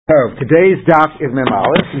So today's daf is Mem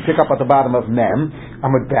Aleph. We pick up at the bottom of Mem,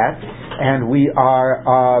 Amud Bet, and we are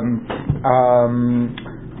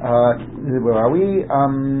where are we?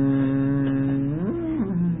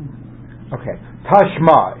 Okay,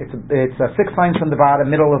 Tashma. It's 6 lines from the bottom,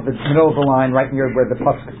 middle of the line, right near where the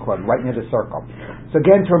pasuk is quoted, right near the circle. So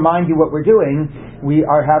again, to remind you what we're doing, we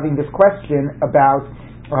are having this question about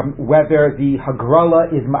whether the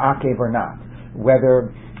Hagrala is Ma'akev or not,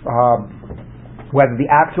 whether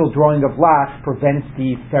the actual drawing of lots prevents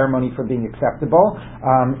the ceremony from being acceptable.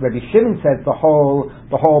 Rabbi Shimon says the whole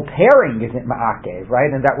pairing isn't ma'akev,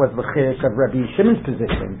 right? And that was the chiddush of Rabbi Shimon's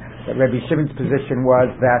position. That Rabbi Shimon's position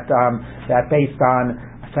was that based on,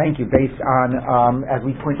 as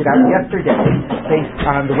we pointed out yesterday, based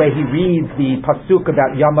on the way he reads the pasuk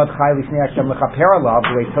about Yamad Chai Lifnei Hashem Lechaper Alav,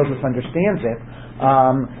 the way Tosfos understands it,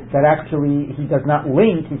 that actually he does not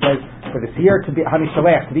link. He says, for the seer to be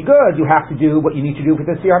Hamishaleach to be good, you have to do what you need to do for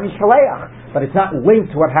the seer Hamishaleach, but it's not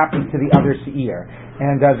linked to what happens to the other seer.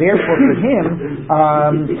 And therefore, for him,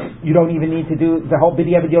 you don't even need to do the whole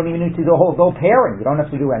b'diavad. You don't even need to do the whole pairing. You don't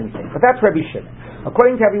have to do anything. But that's Rabbi Shimon.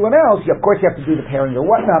 According to everyone else, of course you have to do the pairing or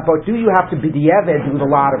whatnot, but do you have to b'diavad do the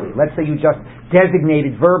lottery? Let's say you just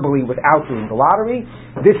designated verbally without doing the lottery.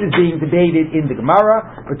 This is being debated in the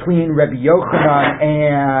Gemara between Rabbi Yochanan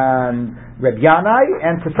and Rabbi Yanai,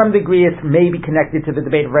 and to some degree it's maybe connected to the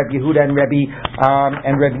debate of Rabbi Yehuda and Rabbi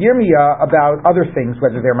Yirmiyah about other things,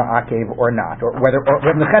 whether they're ma'akev or not, or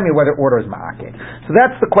Rabbi Nechemia, whether order is ma'akev. So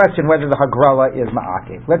that's the question, whether the Hagrala is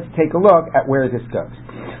ma'akev. Let's take a look at where this goes.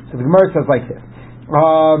 So the Gemara says like this.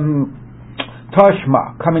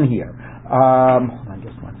 Tashma, come in here. Hold on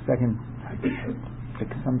just 1 second. Fix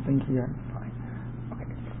something here. Fine.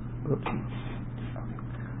 Okay. Oops.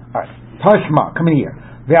 Alright. Tashma, come in here.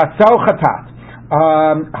 Ve'asau chatat.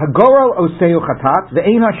 Hagoral oseu chatat.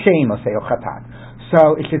 Ve'ein Hashem oseu chatat.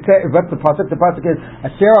 So it should say, what's the pasuk? The pasuk is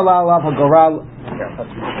Asher ala alav hagoral.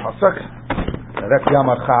 Let's read the pasuk. That's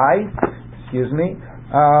Yamad Chai. Excuse me.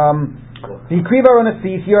 V'ikriva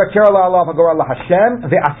ronasi here Asher ala alav hagoral laHashem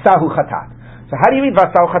ve'asahu chatat. So how do you read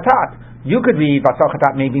V'asau chatat? You could read V'asau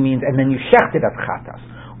chatat maybe means and then you shecht it as chatas.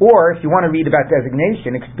 Or, if you want to read about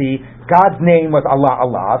designation, it could be God's name was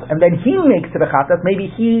Allah, and then He makes it a chatas. Maybe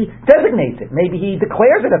He designates it. Maybe He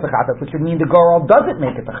declares it as a chatas, which would mean the goral doesn't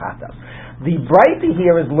make it a chatas. The Braita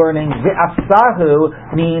here is learning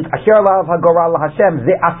Ve'asahu means Asher alav hagoral laHashem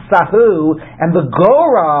Ve'asahu, and the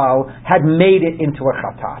goral had made it into a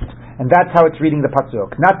chatas. And that's how it's reading the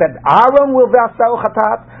pasuk. Not that Aaron will Ve'asahu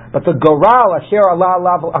chatat, but the goral, Asher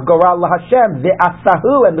alav hagoral laHashem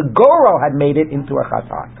Ve'asahu, and the goral had made it into a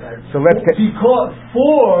chatat. So let's because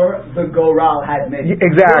for the goral had made it.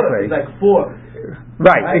 Exactly. It's like for.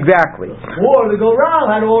 Right, exactly. For the goral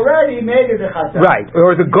had already made it a chatat. Right,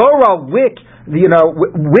 or the goral which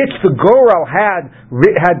the goral had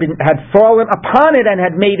fallen upon it and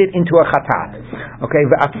had made it into a chatat. Okay,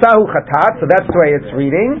 ve'atzahu chatat. So that's the way it's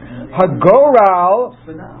reading. Hagoral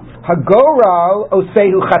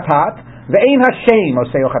osehu chatat. Ve'ein Hashem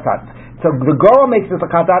osehu chatat. So the goral makes it a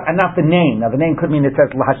chatat and not the name. Now the name could mean it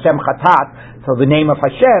says LaHashem chatat, so the name of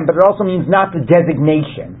Hashem, but it also means not the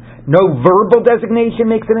designation. No verbal designation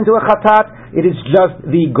makes it into a chatat. It is just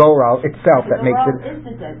the goral itself that makes it.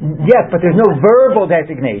 Yes, but there's no verbal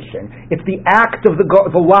designation. It's the act of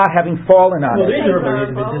the lot having fallen on it. It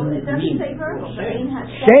doesn't say verbal.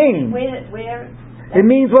 Shame. Where it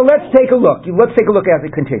means, well, let's take a look. Let's take a look as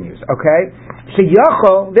it continues, okay?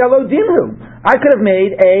 Sheyachol ve'lo dinhu. I could have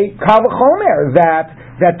made a kal v'chomer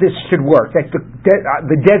that this should work, that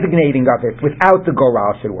the designating of it without the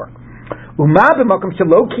goral should work. What's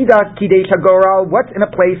in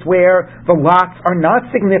a place where the lots are not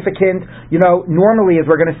significant? Normally, as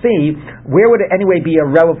we're going to see, where would it anyway be a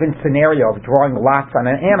relevant scenario of drawing lots on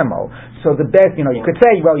an animal? So the best, you could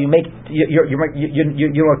say, well, you make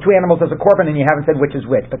two animals as a korban and you haven't said which is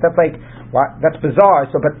which. But that's like, what? That's bizarre.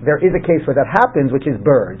 So, but there is a case where that happens, which is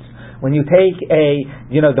birds. When you take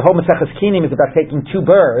the whole Maseches Kinim is about taking two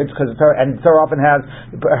birds, and Torah often has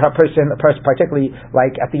a person, particularly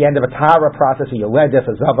like at the end of a Tara process, a Yoledif,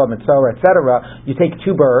 a Zava, Mitzvah, etc., you take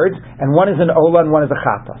two birds, and one is an Ola and one is a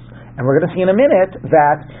Chatas. And we're going to see in a minute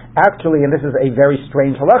that actually, and this is a very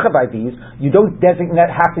strange halacha by these, you don't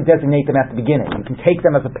have to designate them at the beginning. You can take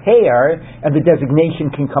them as a pair, and the designation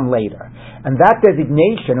can come later. And that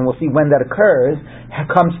designation, and we'll see when that occurs,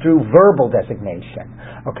 comes through verbal designation.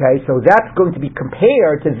 Okay, so that's going to be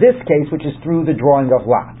compared to this case, which is through the drawing of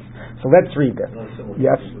lots. So let's read this.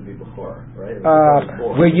 Yes.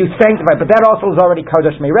 Where you sanctify, but that also is already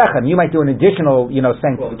Kodesh Merechem. You might do an additional,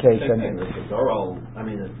 sanctification. Well, the goral,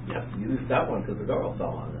 you have to use that one because the goral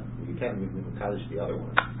fell on it. You can't Kaddish the other one.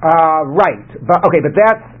 Right, but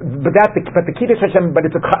the Kiddush Hashem, but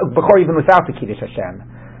it's a Bechor even without the Kiddush Hashem.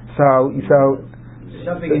 So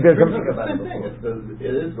something It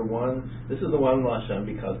is the one. This is the one Hashem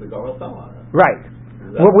because the Goral fell on it. Right.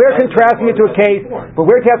 Well, we're contrasting it to a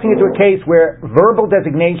case, where verbal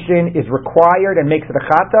designation is required and makes it a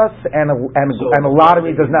chatas, and a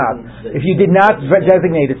lottery does not. If you did not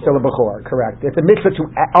designate, it's still a bechor. Correct. It's a mitzvah to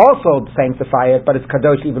also sanctify it, but it's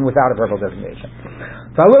kadosh even without a verbal designation.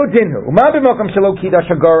 When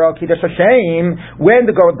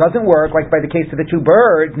the goral doesn't work, like by the case of the two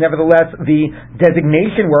birds, nevertheless the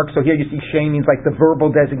designation works. So here you see shem means like the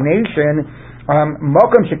verbal designation.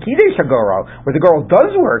 Mokum Shekidesh Hagoro, where the girl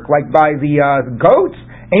does work, like by the goats.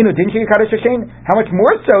 How much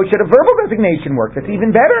more so should a verbal designation work? That's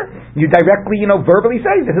even better. You directly, verbally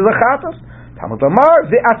say this is a chatas. No,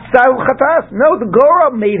 the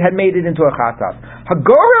Goro had made it into a chatas.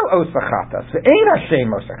 Hagoro osa chatas. Ain't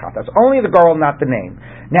Hashem osa chatas. Only the Goro, not the name.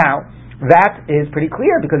 Now that is pretty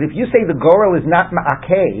clear, because if you say the Goro is not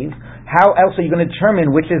ma'akev, how else are you going to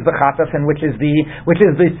determine which is the chatas and which is the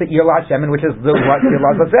Seir Lashem and which is the Seir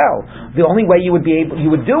Lazazel? The only way you would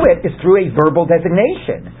do it is through a verbal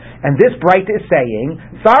designation. And this Bright is saying,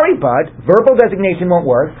 sorry, bud, verbal designation won't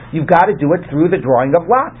work. You've got to do it through the drawing of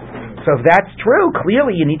lots. So if that's true,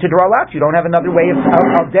 clearly you need to draw lots. You don't have another way of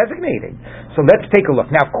designating. So let's take a look.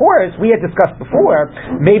 Now, of course, we had discussed before,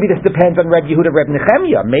 maybe this depends on Reb Yehuda, Reb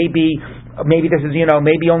Nechemia. Maybe this is,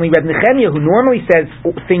 maybe only Reb Nechemia, who normally says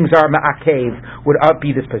things are ma'akev, would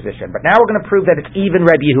be this position. But now we're going to prove that it's even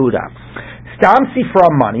Reb Yehuda. Stam Sifra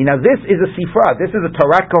money. Now this is a Sifra. This is a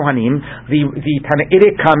Torah Kohanim, the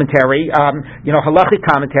Tanaitic commentary, halachic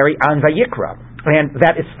commentary on Vayikra. And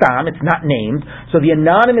that is Stam, it's not named. So the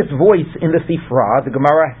anonymous voice in the Sifra, the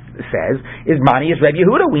Gemara says, is Mani is Reb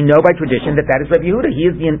Yehuda. We know by tradition that is Reb Yehuda. He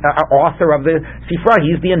is the author of the Sifra.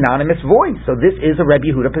 He's the anonymous voice. So this is a Reb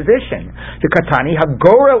Yehuda position. The Katani,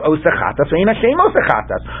 Hagorel Osachatas, Vein Hashem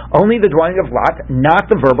Osachatas. Only the drawing of lot, not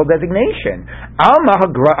the verbal designation. Alma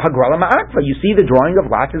Hagrala Ma'akva. You see the drawing of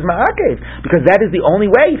lot is Ma'akev. Because that is the only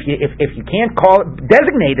way. If you can't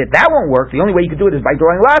designate it, that won't work. The only way you can do it is by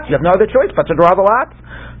drawing lots. You have no other choice but to draw the lots.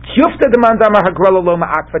 This is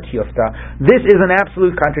an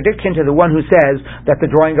absolute contradiction to the one who says that the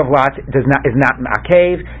drawing of lots is not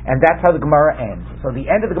ma'akev, and that's how the Gemara ends. So the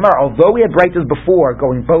end of the Gemara, although we had braitas before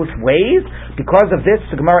going both ways, because of this,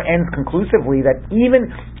 the Gemara ends conclusively that even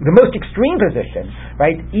the most extreme position,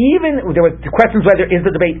 right? Even there were questions whether is the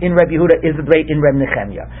debate in Reb Yehuda, is the debate in Reb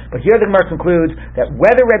Nechemia. But here the Gemara concludes that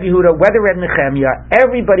whether Reb Yehuda, whether Reb Nechemia,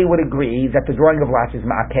 everybody would agree that the drawing of lots is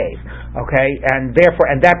ma'akev. Okay, and therefore,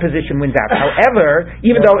 that position wins out. However,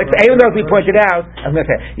 even though as we pointed out,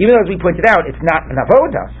 it's not an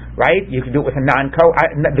avoda, right? You can do it with a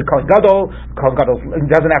the Kohen Gadol. Kohen Gadol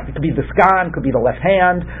doesn't have to be the skan, could be the left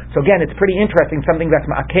hand. So again, it's pretty interesting. Something that's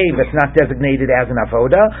ma'akev that's not designated as an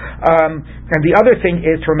avoda. And the other thing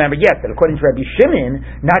is to remember, yes, that according to Rabbi Shimon,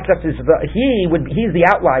 not just he's the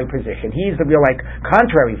outlier position. He's the real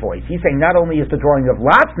contrary voice. He's saying not only is the drawing of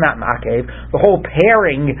lots not ma'akev, the whole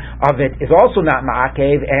pairing of it is also not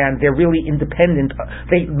ma'akev, and they're really independent.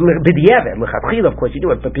 B'diavad, l'chatchila, of course you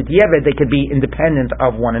do it, but b'diavad they could be independent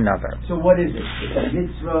of one another. So what is it? It's a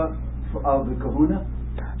mitzvah of the kahuna?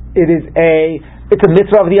 It's a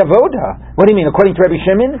mitzvah of the avoda. What do you mean? According to Rabbi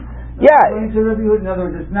Shimon? Yeah. According to Rabbi Yehuda, in other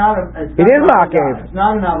words, it is ma'akev. It's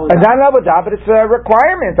not an avodah. It's not an avodah, but it's a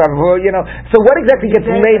requirement of So what exactly gets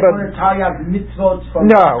labeled?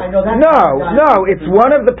 No. It's one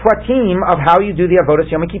of the pratim of how you do the avodas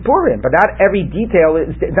Yom Kippurim, but not every detail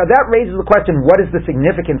is. Now that raises the question: what is the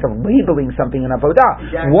significance of labeling something an avodah?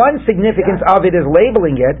 Exactly. One significance of it is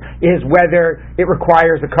labeling it is whether it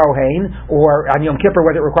requires a kohen, or on Yom Kippur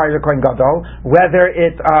whether it requires a kohen gadol, whether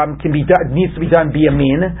it needs to be done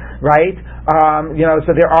biyamin. Right,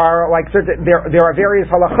 so there are there are various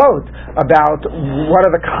halachot about what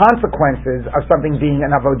are the consequences of something being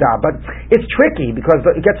an avodah. But it's tricky because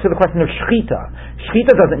it gets to the question of shchita.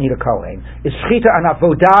 Shchita doesn't need a kohen. Is shchita an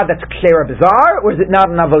avodah that's kshera bizarre, or is it not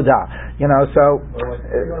an avodah?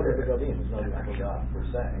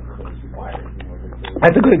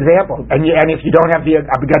 That's a good example. And if you don't have the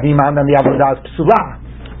abigadim then the avodah is psula.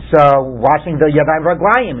 So washing the yadayim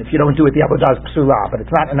raglayim, if you don't do it, the avodah is psula, but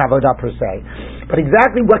it's not an avodah per se. But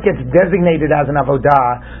exactly what gets designated as an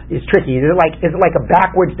avodah is tricky. Is it like a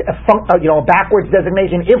backwards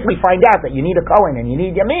designation? If we find out that you need a kohen and you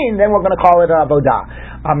need yamin, then we're going to call it an avodah.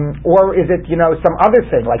 Or is it some other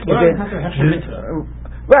thing like is it?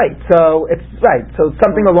 Right. So it's right. So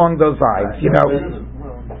something along those lines.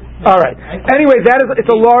 All right. Anyway,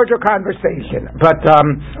 it's a larger conversation. But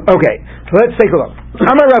okay, so let's take a look.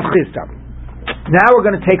 Amar Rav Chisda. Now we're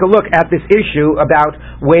going to take a look at this issue about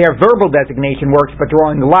where verbal designation works, but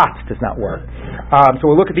drawing lots does not work. So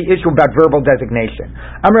we'll look at the issue about verbal designation.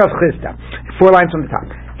 Amar Rav Chisda. 4 lines from the top.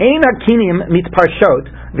 Ein hakinim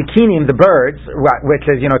mitparshot, the kinim, the birds, which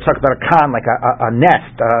is, talk about a khan, like a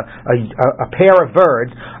nest, a pair of birds,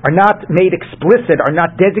 are not made explicit, are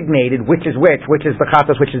not designated which is the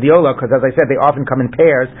chatas, which is the ola, because as I said, they often come in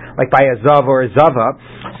pairs, like by a zav or a zava.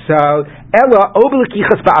 So, ella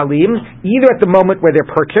obelikichas ba'alim, either at the moment where they're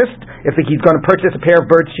purchased, if he's going to purchase a pair of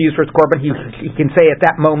birds to use for his korban, he can say at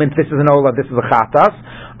that moment, this is an ola, this is a chatas.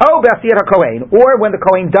 Oh, b'asiyat HaKohen, or when the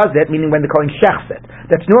Kohen does it, meaning when the Kohen shechs it.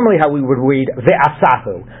 That's normally how we would read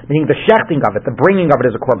ve'asahu, meaning the shechting of it, the bringing of it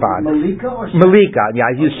as a korban. Malika or Malika, yeah,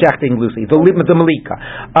 I use shechting loosely. The malika.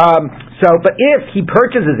 But if he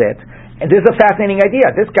purchases it, and this is a fascinating idea.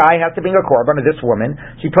 This guy has to bring a korban, or this woman.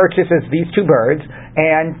 She purchases these 2 birds,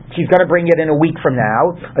 and she's going to bring it in a week from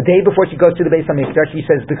now. A day before she goes to the Beis HaMikdash, she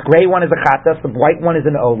says, the gray one is a chatas, the white one is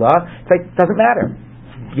an ola. It's like, doesn't matter.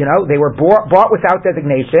 They were bought without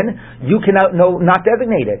designation. You cannot not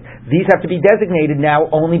designate it. These have to be designated now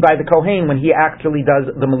only by the Kohen when he actually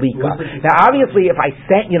does the malika. Now, obviously, if I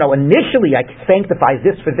initially I sanctify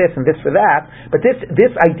this for this and this for that, but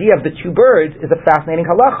this idea of the 2 birds is a fascinating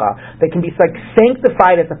halacha. They can be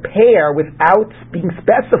sanctified as a pair without being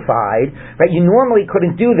specified. Right? You normally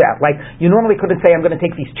couldn't do that. Like you normally couldn't say, I'm going to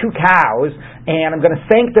take these 2 cows and I'm going to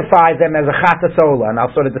sanctify them as a chatasola, and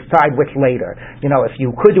I'll sort of decide which later. If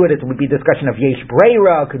you could do it, it would be discussion of yesh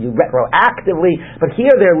breira, could you retroactively, but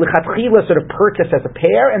here they're lichatchila sort of purchased as a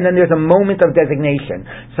pair, and then there's a moment of designation.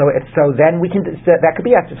 So then we can, that could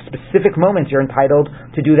be at specific moments you're entitled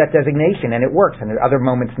to do that designation, and it works, and at other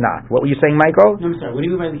moments not. What were you saying, Michael? No, I'm sorry. What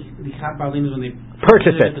do you mean by the chat ba'alim is when they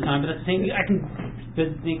purchase it at the time? But that's the same. I can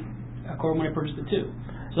designate a korban when I purchased it too.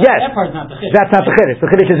 So yes, that part's not the chiddush. That's not the chiddush. The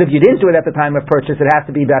chiddush is if you didn't do it at the time of purchase, it has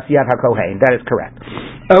to be b'asiyat HaKohen. That is correct.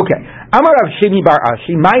 Okay. Amar Rav Shimi bar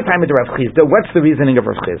Ashi, my time with Rav Chisda. What's the reasoning of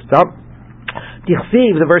Rav Chisda?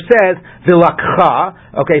 Tichsiv, the verse says,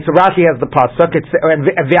 V'lakcha. Okay, so Rashi has the pasuk, and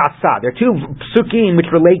V'asa. There are 2 psukim which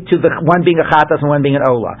relate to the one being a chatas and one being an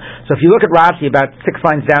ola. So if you look at Rashi, about 6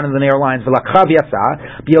 lines down in the narrow lines, V'lakcha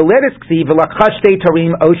V'asa, B'yoledis ksiv, V'lakcha shtei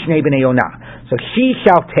tarim o shnei b'nei yonah. So she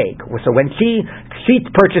shall take. So when she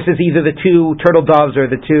purchases either the 2 turtle doves or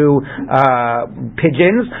the 2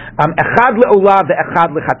 pigeons, echad le'ola ve'echad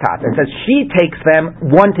lechatat. It says she takes them,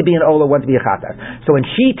 one to be an ola, one to be a chatas. So when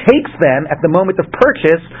she takes them at the moment of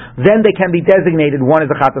purchase, then they can be designated, one is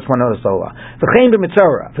a chatas, one is a ola. V'chein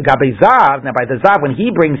b'mitzora. V'gabei zav, now by the zav, when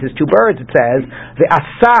he brings his 2 birds, it says,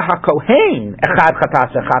 ve'asa hakohen echad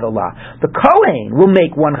chatas echad ola. The kohen will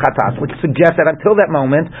make one chatas, which suggests that until that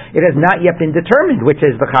moment, it has not yet been determined which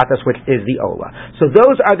is the chatas, which is the ola. So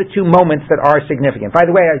those are the 2 moments that are significant. By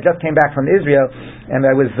the way, I just came back from Israel, and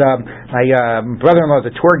I was my brother-in-law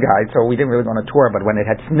is a tour guide, so we didn't really go on a tour. But when it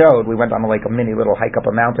had snowed, we went on like a mini little hike up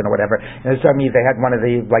a mountain or whatever. And it showed me they had one of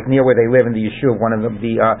the, like near where they live in the yeshuv, one of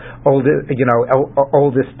the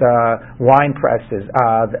oldest wine presses,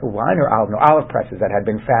 olive presses that had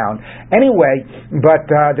been found. Anyway, but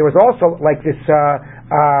there was also like this.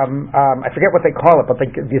 I forget what they call it, but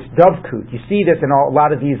like this dove coot. You see this in a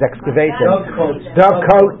lot of these excavations. Dove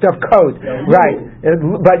coat. Right.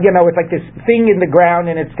 But it's like this thing in the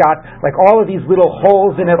ground, and it's got like all of these little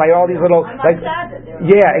holes in it, like all these little like.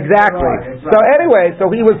 Yeah, exactly. So anyway,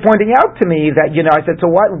 so he was pointing out to me that I said,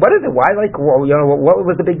 so what is it? Why what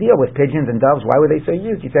was the big deal with pigeons and doves? Why were they so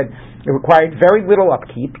used? He said it required very little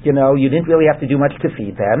upkeep. You didn't really have to do much to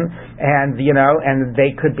feed them, and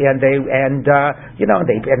they could be, and they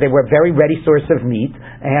were a very ready source of meat,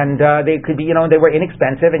 and they could be, they were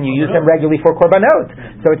inexpensive, and you use them regularly for korbanot.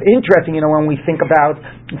 So it's interesting, when we think about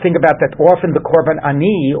that often the korban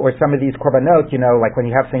ani, or some of these korbanot, like when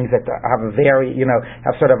you have things that have a very,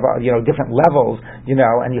 have sort of, different levels,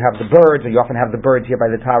 and you have the birds, or you often have the birds here by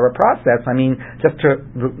the Tahara process. I mean, just to,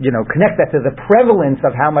 connect that to the prevalence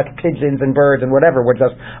of how much pigeons and birds and whatever were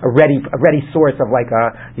just a ready source of like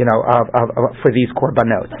for these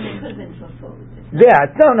korbanot. Yeah,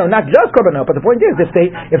 no, not just korbanot, but the point is,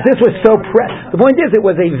 if this was so the point is, it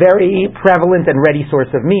was a very prevalent and ready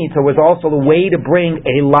source of meat, so it was also the way to bring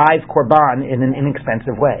a live korban in an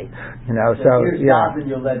inexpensive way, So yeah. And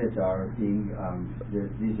your letters are being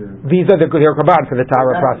these are the korban for the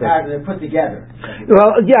Tahara process. They're put together.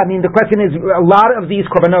 Well, yeah, I mean, the question is, a lot of these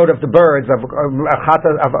korbanot of the birds of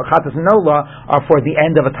chatas and ola are for the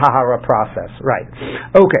end of a Tahara process, right?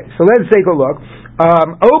 Okay, so let's take a look.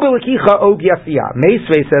 Siya.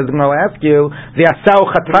 Meisvei says, I'm going to ask you, V'asau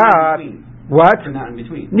chatat. What? Not in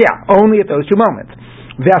between. Yeah, only at those two moments.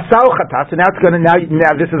 V'asau chatat. So now it's going to now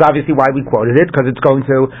this is obviously why we quoted it, because it's going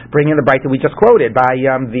to bring in the bright that we just quoted by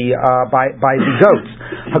the goats.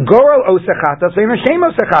 Hagoro osechatas ve'nashem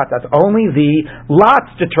osechatas. Only the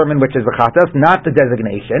lots determine which is the chatas, not the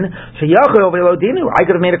designation. Sheyachol ve'lodinu. I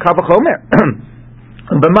could have made a kavachomer.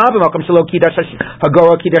 Where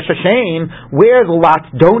the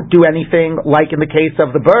lots don't do anything, like in the case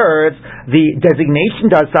of the birds, the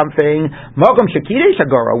designation does something. Where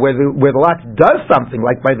the lots does something,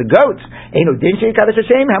 like by the goats.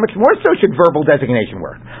 How much more so should verbal designation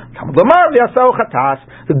work? The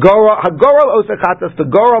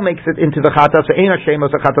goral makes it into the chatas,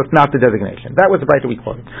 not the designation. That was the right that we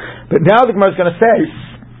quoted. But now the Gemara is going to say,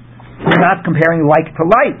 we're not comparing like to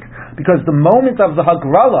like, because the moment of the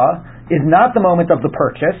hagrala is not the moment of the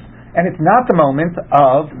purchase, and it's not the moment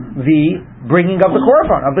of the bringing of the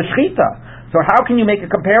korban, of the shechita. So how can you make a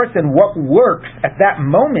comparison? What works at that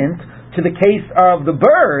moment to the case of the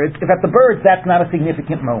birds, if at the birds that's not a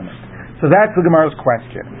significant moment? So that's the Gemara's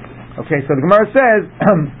question. Okay, so the Gemara says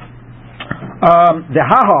the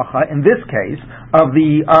hahacha in this case of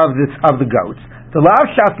the goats. The lav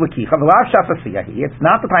shas lekicha, the lav shas asiyahi. It's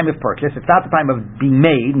not the time of purchase. It's not the time of being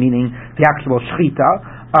made, meaning the actual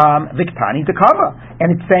shechita. Viktani to kava,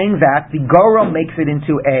 and it's saying that the goro makes it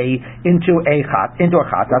into a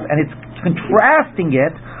chatas, and it's contrasting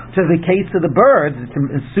it to the case of the birds. It's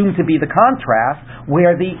assumed to be the contrast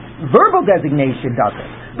where the verbal designation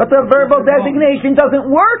doesn't. But the verbal designation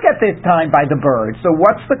doesn't work at this time by the birds. So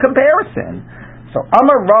what's the comparison? So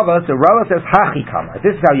Amar Rava, so Rava says hachi kama.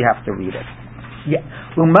 This is how you have to read it. Yeah.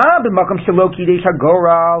 What's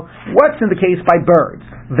in the case by birds?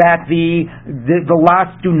 That the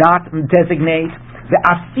lots do not designate.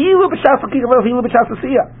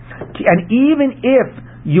 And even if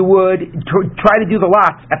you would try to do the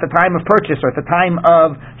lots at the time of purchase or at the time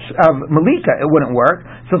of Malika, it wouldn't work.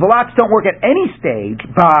 So the lots don't work at any stage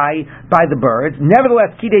by the birds.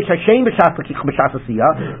 Nevertheless, a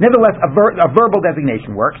verbal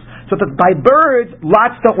designation works. So that by birds,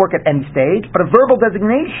 lots don't work at any stage, but a verbal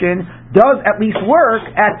designation does at least work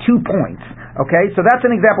at 2 points. Okay, so that's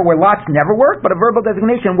an example where lots never work, but a verbal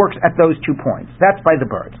designation works at those 2 points. That's by the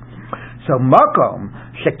birds. So makom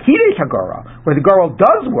shakidesh hagora, where the goral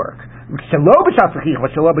does work, in the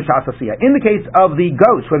case of the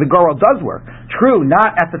goats, where the goral does work, true,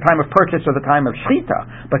 not at the time of purchase or the time of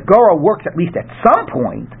shechita, but goral works at least at some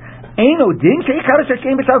point. So if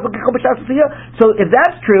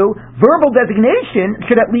that's true, verbal designation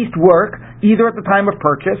should at least work either at the time of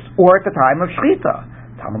purchase or at the time of shechita.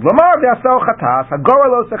 Which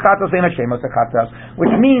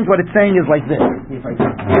means what it's saying is like this.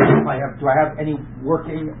 Do I have any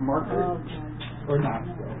working markers or not?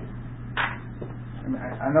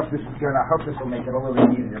 I don't know if this is good. I hope this will make it a little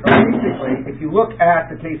bit easier. But basically, if you look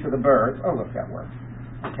at the case of the birds, look, that works.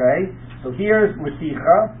 Okay, so here's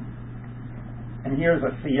Leticha, and here's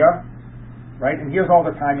Asiya, right? And here's all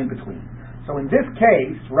the time in between. So in this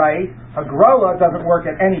case, right, Hagrola doesn't work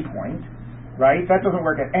at any point. Right? That doesn't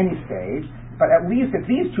work at any stage, but at least at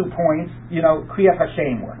these 2 points, Kriyas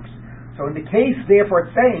Hashem works. So in the case, therefore,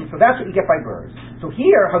 it's saying, so that's what you get by birds. So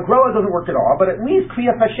here, Hagrola doesn't work at all, but at least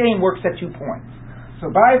Kriyas Hashem works at 2 points.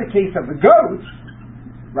 So by the case of the goats,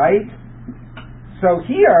 right? So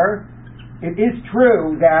here, it is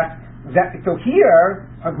true that so here,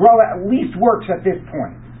 Hagrola at least works at this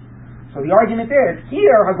point. So the argument is,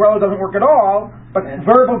 here, Hagrola doesn't work at all, but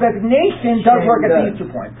verbal designation does work at these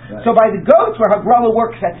 2 points. Right. So by the goats, where Hagrola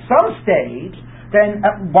works at some stage, then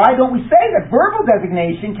why don't we say that verbal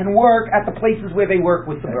designation can work at the places where they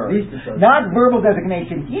work with the birds? Not verbal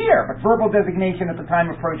designation here, but verbal designation at the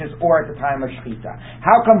time of purchase or at the time of shechita.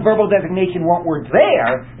 How come verbal designation won't work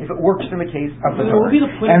there if it works in the case of the birds?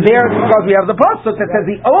 And there, because we have the pasuk that says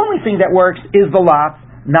the only thing that works is the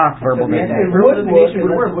lot, not verbal designation. Verbal designation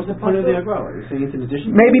would work. What's the point of the Hagrola? You're saying it's an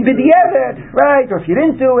addition? Maybe b'di'evet, right? Or if you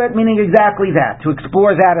didn't do it, meaning exactly that, to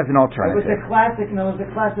explore that as an alternative. It was a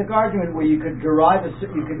classic argument where you could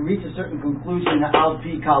reach a certain conclusion al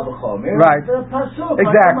pi kal v'chomer. Right.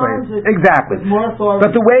 Exactly.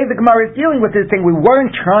 But the way the Gemara is dealing with this thing, we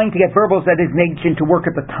weren't trying to get verbal designation to work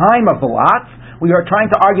at the time of the lots. We are trying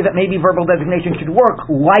to argue that maybe verbal designation should work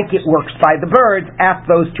like it works by the birds at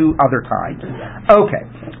those 2 other times. Okay.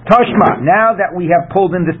 Tashma, now that we have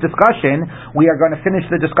pulled in this discussion, we are going to finish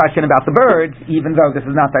the discussion about the birds, even though this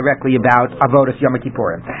is not directly about Avodas Yom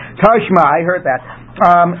Kippurim. Tashma, I heard that.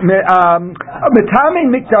 Mitame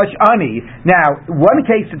Mikdash Ani. Now, one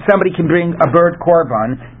case that somebody can bring a bird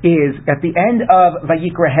korban is at the end of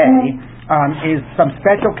Vayikra Hey, is some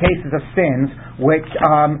special cases of sins, which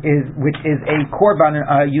is a korban,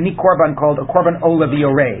 a unique korban called a korban ola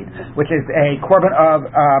v'yored, which is a korban of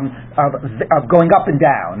going up and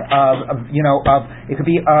down, it could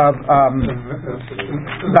be of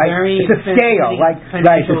it's a scale,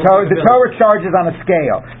 the Torah charges on a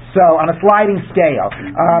scale. So on a sliding scale,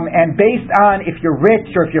 and based on if you're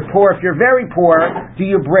rich or if you're poor, if you're very poor, do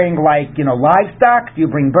you bring livestock? Do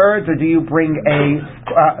you bring birds, or do you bring a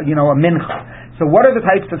mincha? So what are the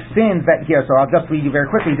types of sins that here? So I'll just read you very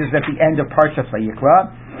quickly. This is at the end of Parshas Vayikra.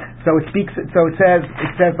 So it speaks. So it says.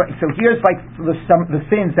 So here's like the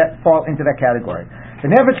sins that fall into that category. So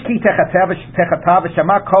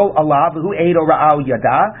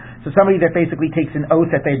somebody that basically takes an oath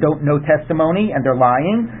that they don't know testimony and they're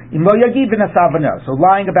lying. So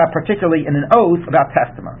lying about, particularly in an oath about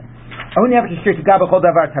testimony. That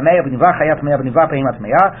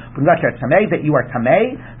you are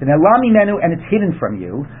tamei, and it's hidden from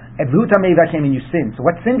you, and you sin. So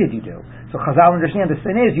what sin did you do? So Chazal understand the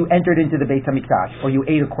sin is you entered into the Beit HaMikdash, or you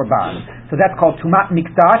ate a korban. So that's called Tumat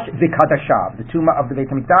Mikdash V'Kadashav, the Tumah of the Beit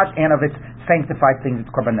HaMikdash and of its sanctified things, its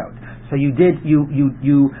korbanot. So you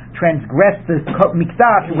transgressed the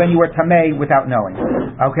Mikdash when you were tamei without knowing.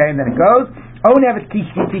 Okay, and then it goes. You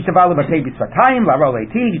take a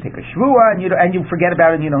shvua and you forget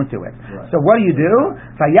about it and you don't do it. Right. So what do?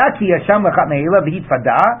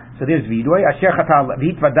 So there's vidoy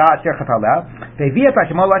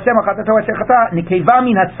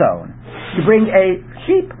you bring a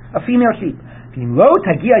sheep, a female sheep. If you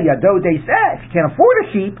can't afford a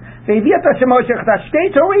sheep, two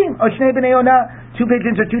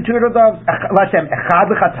pigeons or two turtle doves.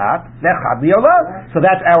 So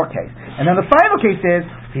that's our case. And then the final case is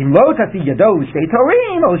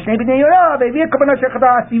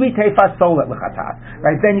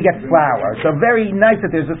right, then you get flour. So very nice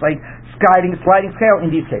that there's this sliding scale in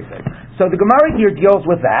these cases. So the Gemara here deals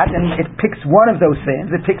with that, and it picks one of those sins.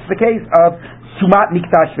 It picks the case of Tumat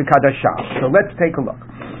Mikdash V'Kadashav. So let's take a look.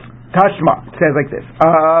 Tashma says like this.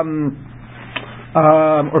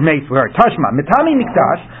 Tashma, Mitami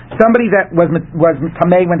Mikdash, somebody that was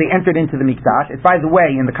Tamei when they entered into the Mikdash. It's, by the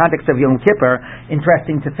way, in the context of Yom Kippur,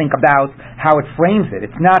 interesting to think about how it frames it.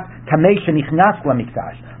 It's not Tamei Shenichnas La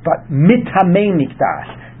Mikdash, but Mitamei Mikdash.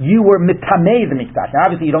 You were Mitamei the Mikdash. Now,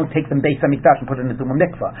 obviously, you don't take them Beis HaMikdash and put it into a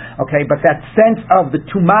mikvah, okay? But that sense of the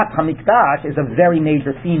Tumat HaMikdash is a very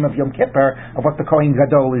major theme of Yom Kippur, of what the Kohen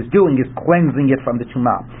Gadol is doing, is cleansing it from the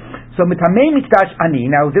Tumat. So Mitamei Mikdash Ani.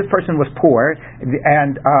 Now this person was poor,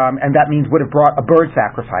 and that means would have brought a bird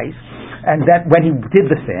sacrifice. And that when he did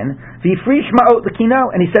the sin, v'ifrish ma'ot l'kino,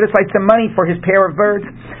 and he set aside some money for his pair of birds.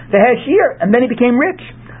 The hashir, and then he became rich.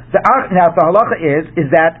 Now the halacha is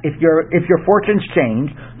that if your fortunes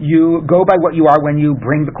change, you go by what you are when you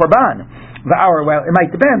bring the korban. Well, it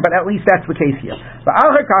might depend, but at least that's the case here.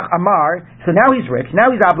 Amar. So now he's rich.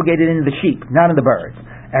 Now he's obligated in the sheep, not in the birds.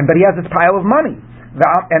 But he has this pile of money.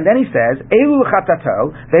 And then he says, Elu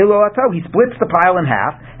chatato, velu ato. He splits the pile in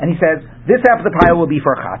half, and he says, this half of the pile will be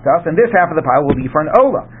for a chatas, and this half of the pile will be for an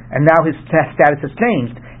ola. And now his status has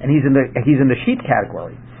changed, and he's in the sheep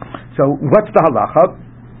category. So what's the halacha?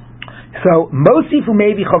 So mosifu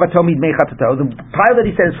maybe chovato midmei chatato. The pile that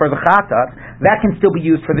he says for the chatas, that can still be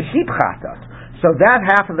used for the sheep chatas. So that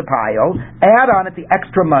half of the pile, add on it the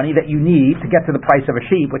extra money that you need to get to the price of a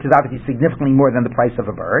sheep, which is obviously significantly more than the price of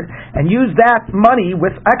a bird, and use that money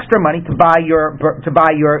with extra money to buy your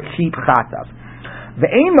sheep chatas. The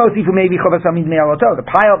half of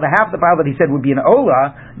the pile that he said would be an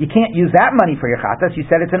ola, you can't use that money for your chatas. You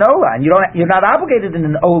said it's an ola, and you're not obligated in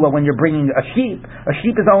an ola when you're bringing a sheep. A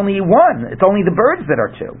sheep is only one. It's only the birds that are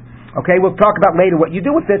two. Okay, we'll talk about later what you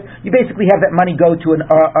do with it. You basically have that money go to an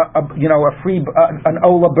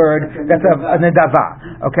ola bird that's a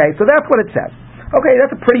nedava. Okay, so that's what it says. Okay,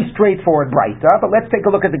 that's a pretty straightforward brayta, but let's take a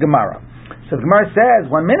look at the Gemara. So the Gemara says,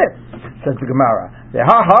 1 minute, says the Gemara.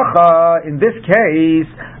 In this case,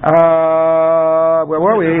 where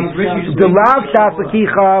were we? The lav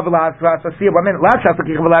shasakicha v'lav shasasiya. 1 minute, lav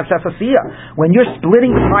shasakicha v'lav shasasiya. When you're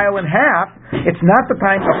splitting the pile in half, it's not the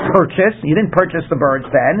time of purchase. You didn't purchase the birds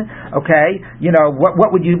then, okay?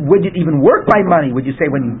 What would it even work by money? Would you say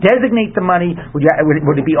when you designate the money? Would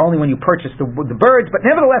it be only when you purchase the birds? But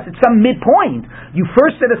nevertheless, it's some midpoint. You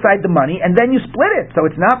first set aside the money and then you split it. So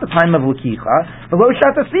it's not the time of lakicha, v'lo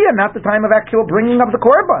shasasiya, not the time of actual bringing of the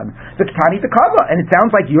korban. The Ketani Tekava. And it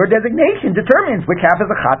sounds like your designation determines which half is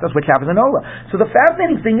a chatas, which half is an ola. So the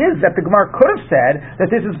fascinating thing is that the Gemara could have said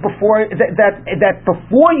that this is before, that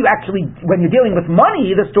before you actually, when you're dealing with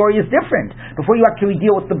money, the story is different. Before you actually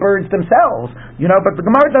deal with the birds themselves, but the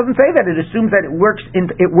Gemara doesn't say that. It assumes that it works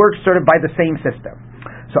sort of by the same system.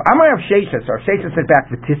 So Amar Rav Sheshes, or Sheshes said back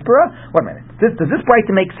to Tispera. Wait a minute. Does this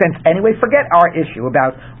Braita make sense anyway? Forget our issue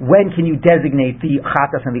about when can you designate the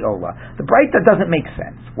Chatas and the Ola. The Braita doesn't make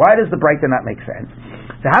sense. Why does the Braita not make sense?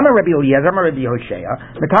 The Hamar Rabbi Eliezer, Hamar Rabbi Hoshea,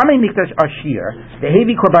 Matame Mikdash Ashir, the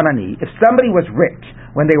Hevi Korbanani. If somebody was rich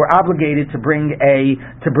when they were obligated to bring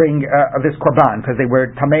this korban because they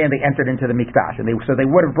were tamei and they entered into the mikdash, and so they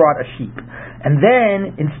would have brought a sheep, and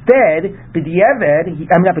then instead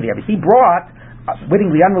he brought.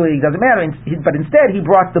 Wittingly, unwittingly, doesn't matter, but instead he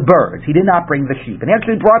brought the birds. He did not bring the sheep. And he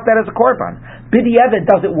actually brought that as a korban. B'di'evet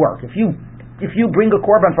does it work. If you bring a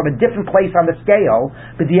korban from a different place on the scale,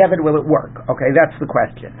 b'di'evet will it work? Okay, that's the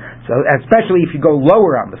question. So, especially if you go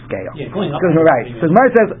lower on the scale. Yeah, going up. Right. So Gemara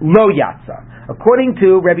says, lo yatsa. According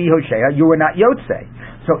to Rabbi Hoshea, you were not yotzei.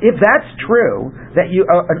 So if that's true, that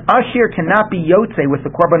an ashir cannot be yotzei with the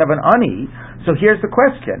korban of an ani, so here's the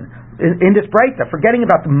question. In this Braita, forgetting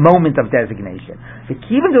about the moment of designation.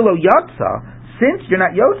 Even lo yatsa, since you're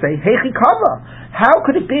not yotzei, hechi kava. How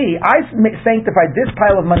could it be? I sanctified this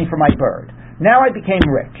pile of money for my bird. Now I became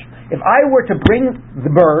rich. If I were to bring the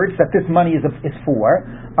birds that this money is for,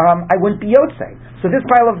 I wouldn't be yotzei. So this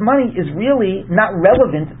pile of money is really not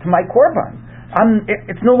relevant to my korban.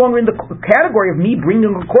 It's no longer in the category of me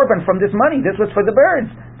bringing a korban from this money. This was for the birds.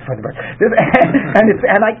 It's not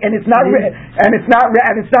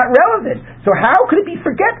relevant. So how could it be?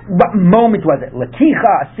 Forget what moment was it?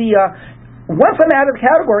 Lakicha, Asiya. Once I'm out of the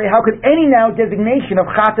category, how could any now designation of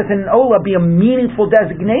Chatas and Ola be a meaningful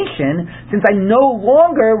designation, since I no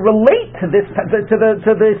longer relate to this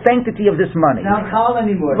to the sanctity of this money? Not called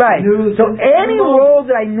anymore. Right. So any role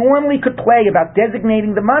that I normally could play about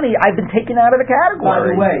designating the money, I've been taken out of the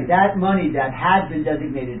category. By the way, that money that had been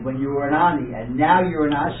designated when you were an ani, and now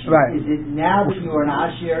you're an ashir, right. Is it now that you are an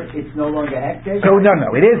ashir, it's no longer hekdesh? So no,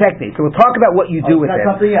 it is hekdesh. So we'll talk about what you do with it.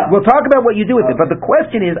 We'll talk about what you do with it. But the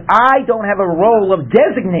question is, I don't have a role of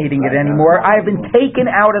designating it anymore. I've been taken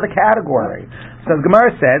out of the category. So the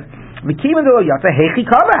Gemara says,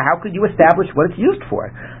 how could you establish what it's used for?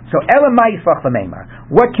 So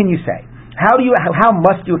what can you say? How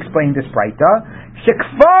must you explain this Braita?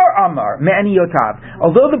 Shekfar Amar Me'ani Yotav.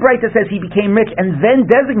 Although the Braita says he became rich and then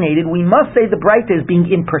designated, we must say the Braita is being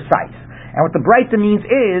imprecise. And what the Braita means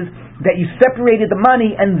is that you separated the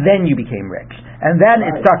money and then you became rich. And then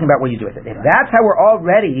it's talking about what you do with it. If that's how we're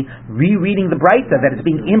already rereading the Braita, that it's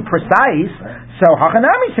being imprecise, so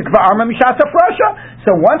Hachanami Shekva Arma Mishasa Frasha.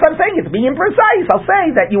 So once I'm saying it's being imprecise, I'll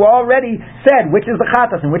say that you already said which is the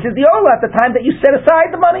Chatas and which is the Ola at the time that you set aside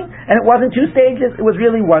the money, and it wasn't 2 stages, it was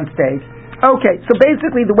really 1 stage. Okay, so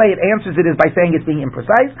basically the way it answers it is by saying it's being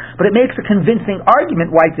imprecise, but it makes a convincing argument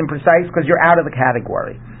why it's imprecise, because you're out of the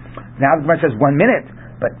category. Now the Gemara says 1 minute.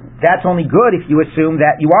 But that's only good if you assume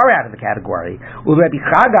that you are out of the category. Rabbi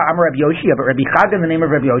Chaga, Amar Rabbi Yoshia, but Rabbi Chaga, in the name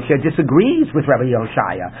of Rabbi Yoshia, disagrees with Rabbi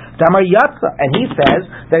Yoshia. Damar Yatza, and he says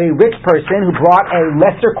that a rich person who brought a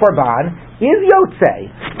lesser korban is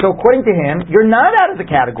yotzei. So according to him, you're not out of the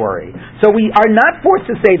category. So we are not forced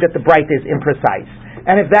to say that the Braita is imprecise.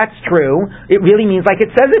 And if that's true, it really means like it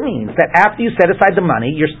says it means, that after you set aside the money,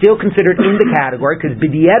 you're still considered in the category, because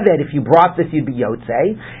b'di'evet, if you brought this, you'd be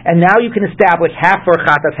yotzei, and now you can establish half for a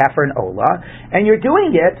chatas, half for an ola, and you're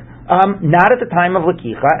doing it not at the time of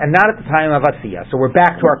lakicha, and not at the time of asiyah. So we're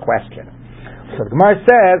back to our question. So the Gemara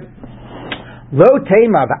says, Lo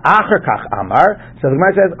tema v'acher kach amar. So the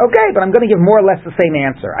Gemara says, okay, but I'm going to give more or less the same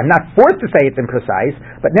answer. I'm not forced to say it's imprecise,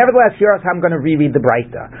 but nevertheless, here's how I'm going to reread the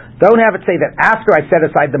Braita. Don't have it say that after I set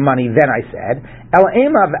aside the money, then I said. El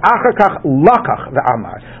ema v'acher kach lakach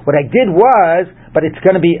v'amar. What I did was, but it's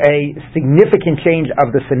going to be a significant change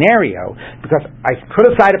of the scenario, because I put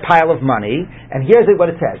aside a pile of money, and here's what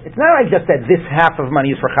it says. It's not like I just said this half of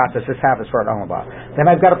money is for chatas, this half is for an olah. Then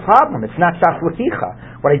I've got a problem. It's not shas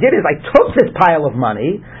l'kicha. What I did is I took this pile of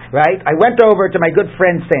money, right? I went over to my good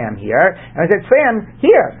friend Sam here, and I said, Sam,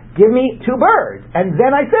 here, give me 2 birds. And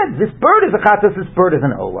then I said, this bird is a chatas, this bird is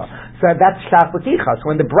an olah. So that's shas l'kicha. So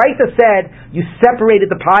when the Braita said you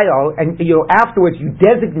separated the pile, and afterwards you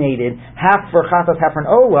designated half for chatas, half for an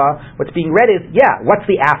olah, what's being read is, what's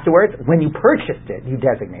the afterwards? When you purchased it, you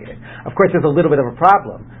designated. Of course, there's a little bit of a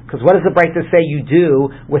problem, because what does the Braita say you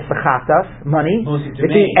do with the chatas money?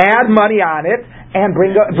 If you add money on it and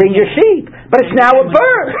bring your sheep, but it's now a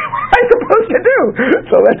bird. What am I supposed to do?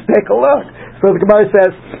 So let's take a look. So the Gemara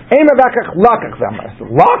says, Lakach?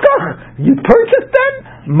 You purchased them?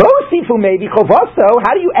 Mosifu maybe chovaso.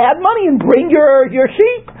 How do you add money and bring your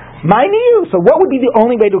sheep? Mine. So what would be the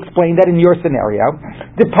only way to explain that in your scenario?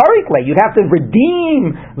 The parikle, you'd have to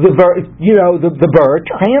redeem the bird, the bird,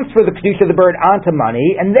 transfer the kedusha of the bird onto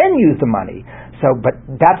money, and then use the money. So, but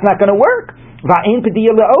that's not going to work.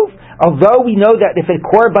 Although we know that if a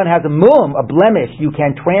korban has a blemish, you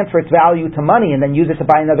can transfer its value to money and then use it to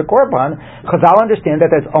buy another korban. Chazal understand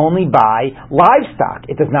that that's only by livestock.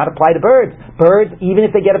 It does not apply to birds. Birds, even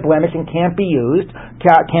if they get a blemish and can't be used,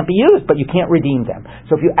 but you can't redeem them.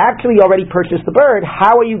 So if you actually already purchased the bird,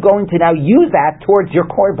 how are you going to now use that towards your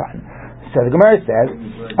korban? So the Gemara says,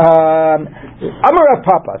 Amar Rav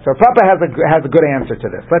Papa. So Papa has a good answer to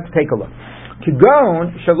this. Let's take a look.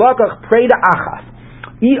 Kigon shalakach preda achas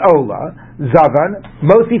iola zavan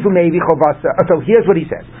mosifu mevi chovasa. So here's what he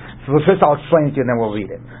says. So first I'll explain it to you and then we'll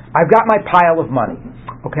read it. I've got my pile of money.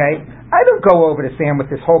 Okay, I don't go over to Sam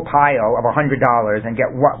with this whole pile of $100 and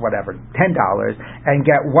get $10 and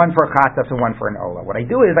get one for a chatas and one for an ola. What I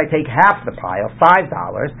do is I take half the pile, $5,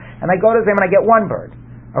 and I go to Sam and I get one bird.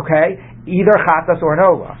 Okay, either chatas or an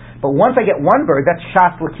ola. But once I get one bird, that's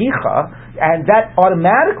shas l'kicha, and that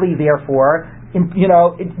automatically, therefore, it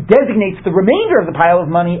designates the remainder of the pile of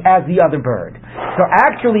money as the other bird. So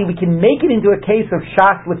actually, we can make it into a case of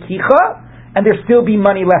shas l'kicha, and there still be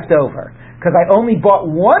money left over. Because I only bought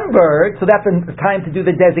one bird, so that's the time to do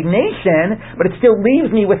the designation, but it still leaves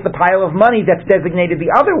me with the pile of money that's designated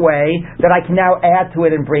the other way, that I can now add to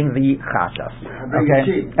it and bring the chatas.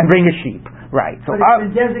 And bring a sheep. Right. So but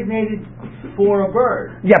it's been designated for a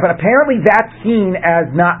bird. Yeah, but apparently that's seen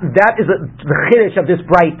as that is the chiddush of this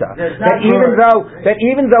breita. That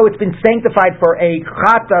even though it's been sanctified for a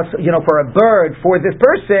chatas, for a bird for this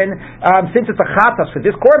person, since it's a chatas for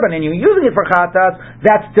this korban and you're using it for chatas,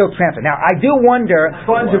 that's still transferred. Now I do wonder.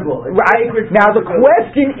 Fungible. Now the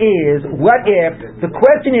question is, what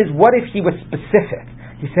if he was specific?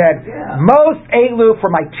 He said, most elu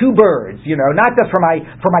for my two birds, not just for my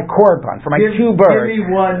korban, for my two birds. Give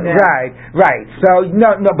me one. Right. So,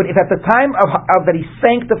 no, but if at the time of that he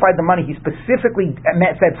sanctified the money, he specifically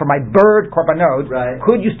said for my bird korbanot,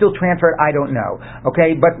 could you still transfer it? I don't know.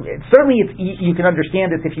 Okay, but certainly you can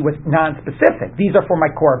understand this if he was non-specific. These are for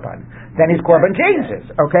my korban. Then his korban changes.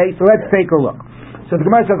 Okay, so let's take a look. So the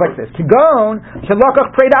Gemara says like this, Kigon,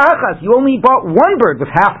 shalakach preda achas, you only bought one bird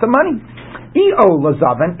with half the money. Ola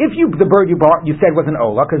zavan, if the bird you bought you said was an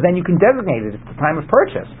ola, because then you can designate it at the time of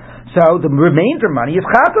purchase. So the remainder money is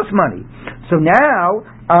chatas money. So now,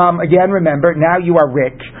 again, remember, now you are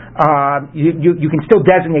rich. You can still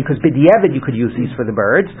designate, because b'diavad you could use these for the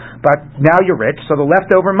birds, but now you're rich. So the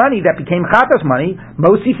leftover money that became chatas money,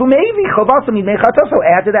 mosifu mevi chovaso midmei chatas. So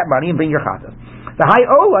add to that money and bring your chatas. The high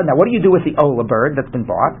ola. Now, what do you do with the ola bird that's been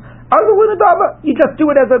bought? You just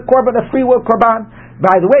do it as a korban, a free will korban.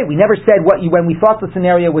 By the way, we never said when we thought the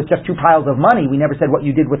scenario was just two piles of money, we never said what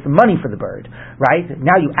you did with the money for the bird, right?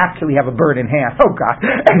 Now you actually have a bird in hand. Oh, God.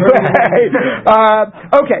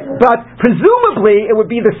 Okay, but presumably it would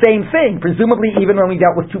be the same thing. Presumably, even when we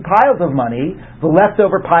dealt with two piles of money, the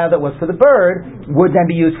leftover pile that was for the bird would then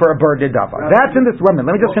be used for a bird dava. That's in this woman.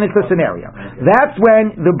 Let me just finish the scenario. That's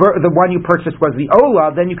when the one you purchased was the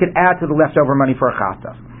ola, then you could add to the leftover money for a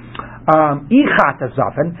chatas.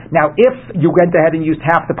 Now, if you went ahead and used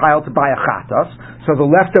half the pile to buy a chatas, so the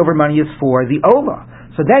leftover money is for the ola.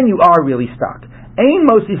 So then you are really stuck.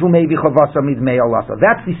 That's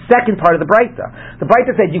the second part of the breita. The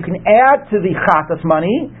breita said you can add to the chatas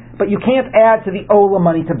money, but you can't add to the ola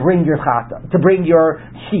money to bring your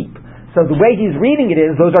sheep. So the way he's reading it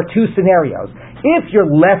is, those are two scenarios. If your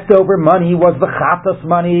leftover money was the chatas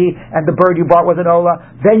money and the bird you bought was an ola,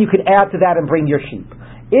 then you could add to that and bring your sheep.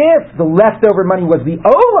 If the leftover money was the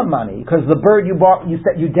ola money, because the bird you bought, you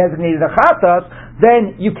designated a chatas,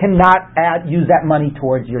 then you cannot use that money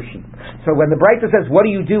towards your sheep. So when the Breita says, what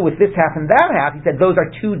do you do with this half and that half, he said, those are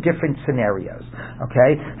two different scenarios.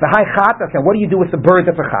 Okay? The high chatas, now what do you do with the bird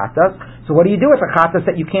that's a chatas? So what do you do with a chatas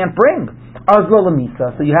that you can't bring? Azlo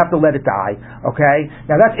lamisa, so you have to let it die. Okay?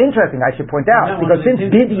 Now that's interesting, I should point out, because since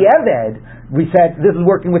b'diavad, we said this is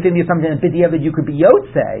working within the assumption that b'diavad you could be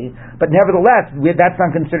yotzei, but nevertheless, that's not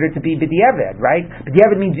considered to be b'diavad, right?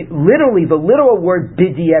 B'diavad means literally, the literal word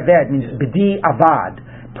b'diavad means b'diavad,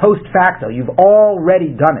 post facto. You've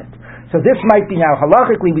already done it. So this might be now,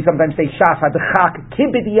 halachically, we sometimes say shas hadachak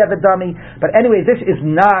ki b'diavad dami, but anyway, this is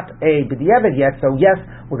not a b'diavad yet, so yes,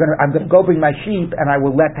 I'm going to go bring my sheep, and I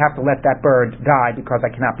will have to let that bird die because I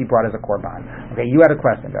cannot be brought as a korban. Okay, you had a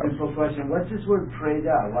question, though. Simple question. What's this word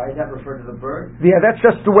preda? Why does that refer to the bird? Yeah, that's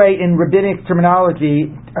just the way in rabbinic terminology,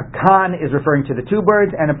 a khan is referring to the two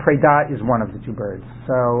birds, and a preda is one of the two birds.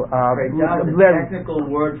 So, preda is a technical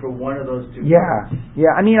word for one of those two birds.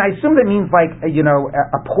 Yeah. I mean, I assume that means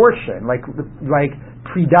a portion, like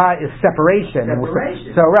prida is separation.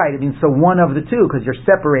 So right, so one of the two, because you're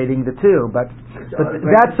separating the two, but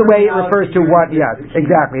that's the way it refers to what, yes,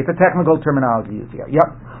 exactly. It's a technical terminology used here.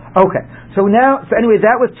 Yep. Okay. So anyway,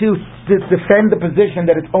 that was to defend the position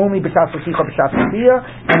that it's only b'shas v'chicha b'shas v'chia,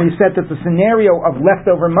 and we said that the scenario of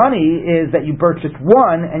leftover money is that you purchased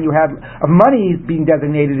one, and you had, of money being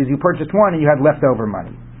designated as you purchased one, and you had leftover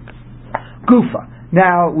money. Gufa.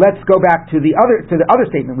 Now let's go back to the other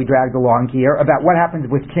statement we dragged along here about what happens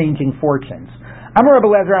with changing fortunes. Amar Rabbi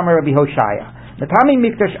Lezer, Amar Rabbi Hoshaya. Natami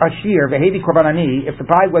mikdash ashir vehevi korbanani. If the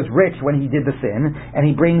bride was rich when he did the sin, and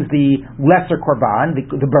he brings the lesser korban,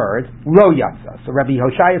 the bird, lo yatsa. So Rabbi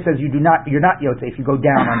Hoshaya says you're not yotze if you go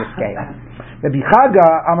down on the scale. Rabbi Chaga,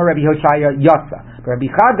 Amar Rabbi Hoshaya yatsa. Rabbi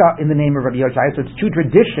Chaga, in the name of Rabbi Hoshaya, so it's two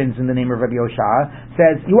traditions in the name of Rabbi Hoshaya,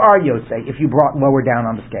 says you are yotze if you brought lower down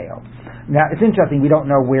on the scale. Now, it's interesting, we don't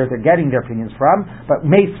know where they're getting their opinions from, but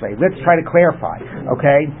Meisvei, let's try to clarify,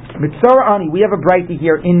 okay? Mitzorah Ani, we have a brighty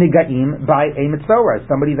here in Negaim by a Mitzorah,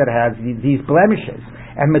 somebody that has these blemishes.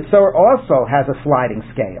 And Mitzorah also has a sliding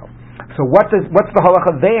scale. So what's the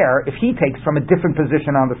halacha there if he takes from a different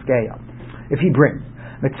position on the scale? If he brings.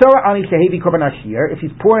 Mitzorah Ani Shehevi Korban Ashir, if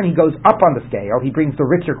he's poor and he goes up on the scale, he brings the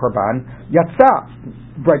richer Korban,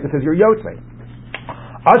 Yatzah. Bright that says you're Yotzei.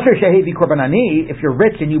 Asher shehevi korbanani, if you're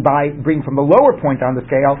rich and you bring from the lower point on the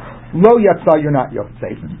scale, lo yatzah, you're not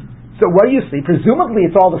yotzei. So what do you see? Presumably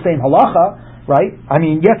it's all the same halacha, right? I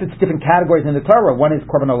mean, yes, it's different categories in the Torah. One is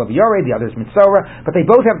korban olav yoreh, the other is mitzorah, but they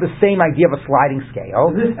both have the same idea of a sliding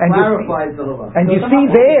scale. This clarifies the halacha. And you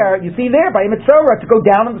see there by a mitzorah to go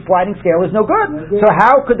down on the sliding scale is no good. So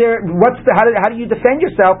how could there? How do you defend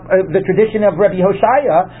yourself? The tradition of Rabbi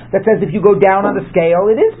Hoshaya that says if you go down on the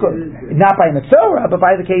scale, it is good. Not by a mitzorah, but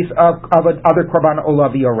by the case of other korban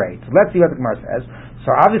olav yoreh. So let's see what the Gemara says. So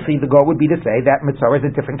obviously the goal would be to say that mitzorah is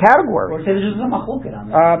a different category. Or say there's just a machloket on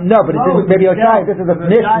it. No, but this is Rabbi Hoshaya. This is a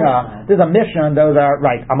Mishnah. This is a Mishnah, and those are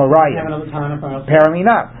right. Amarayim. Apparently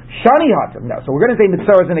not. Shani hatim. No. So we're going to say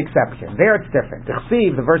mitzorah is an exception. There it's different.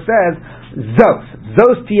 The verse says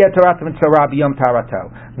zos tiyeh torat mitzorah b'yom tarato.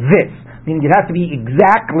 This. Meaning it has to be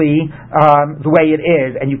exactly the way it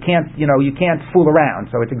is, and you can't fool around.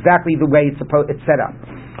 So it's exactly the way it's set up.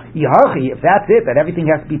 If that's it, that everything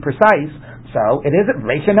has to be precise. So it isn't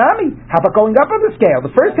Reishanami. How about going up on the scale?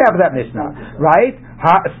 The first half of that Mishnah, right?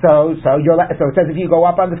 So it says if you go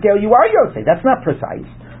up on the scale, you are Yosei. That's not precise.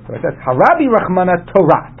 So it says Harabi Rachmana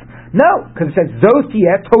Torat. No, because it says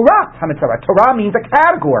Zotiyeh Torat Hamitzorah. Torah means a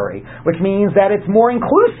category, which means that it's more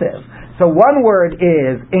inclusive. So one word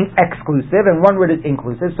is exclusive and one word is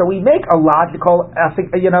inclusive. So we make a logical,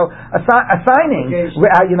 assigning,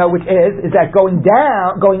 which is that going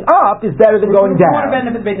up is better than going down.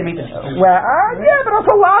 Well, but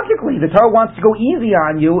also logically, the Torah wants to go easy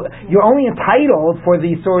on you. You're only entitled for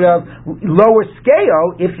the sort of lower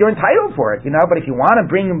scale if you're entitled for it, But if you want to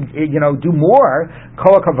do more,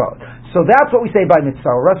 kol hakavod. So that's what we say by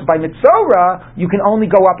mitzorah. So by mitzorah, you can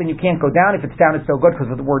only go up and you can't go down. If it's down, it's so good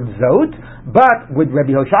because of the word zot. But what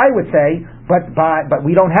Rabbi Hoshai would say, but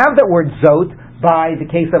we don't have that word zot by the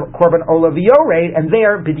case of korban olav yoreh, and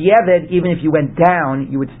there b'diavad, even if you went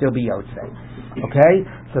down, you would still be yotzei. Okay.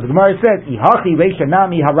 So the Gemara says, "Ihachi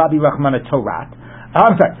reishanami harabi rachmana torat."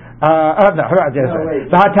 I'm sorry.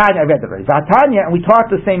 V'hatanya, I read that already. V'hatanya, and we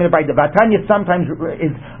taught the same in the Brayta. V'hatanya sometimes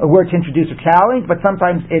is a word to introduce a challenge, but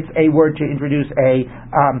sometimes it's a word to introduce a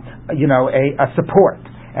support.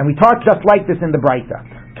 And we taught just like this in the Brayta.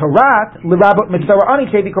 Torat l'rabot mitzorah ani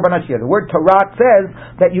shevi korban ashir. The word torat says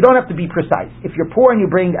that you don't have to be precise. If you're poor and you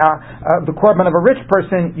bring the korban of a rich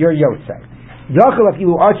person, you're yotzei. Yachal if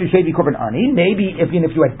you are shevi korban ani, maybe if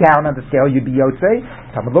you went down on the scale, you'd be yotzei.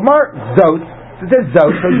 Talmud Lamar zot. It says zot.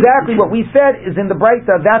 So exactly what we said is in the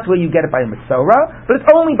Brayta. That's where you get it by a mitzorah, but it's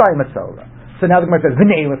only by a mitzorah. So now the Gemara says,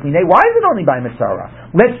 why is it only by mitzorah?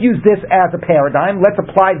 Let's use this as a paradigm. Let's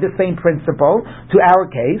apply this same principle to our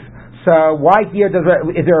case. So why here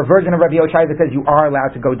is there a version of Rabbi Yoshai that says you are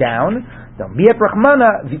allowed to go down? So the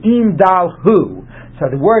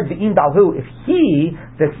word v'im dalhu, if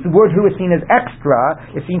the word who is seen as extra,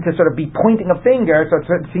 is seen to sort of be pointing a finger, so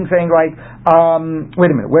it's saying like, wait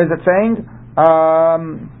a minute, where is it saying?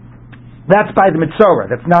 That's by the mitzorah.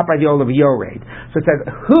 That's not by the olav yoreh. So it says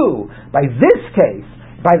who. By this case,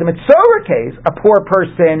 By the Mitzorah case, a poor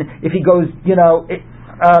person, if he goes, you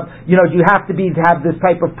have to have this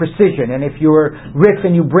type of precision. And if you're rich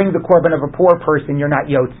and you bring the korban of a poor person, you're not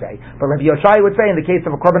yotzei. But Rabbi Yoshai would say, in the case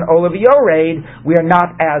of a korban olav yored, we are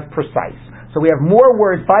not as precise. So we have more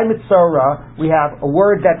words by Mitzorah. We have a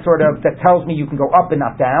word that that tells me you can go up and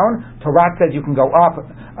not down. Torah says you can go up.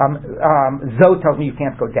 Zot tells me you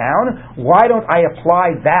can't go down. Why don't I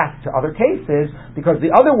apply that to other cases? Because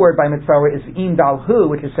the other word by Mitzorah is im dalhu,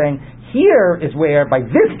 which is saying here is where, by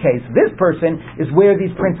this case, this person is where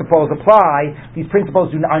these principles apply. These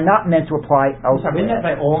principles are not meant to apply elsewhere. Isn't that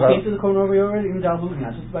by all cases of korban olav yored, im dalhu,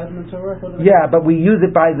 not just by the Mitzorah? Yeah, but we use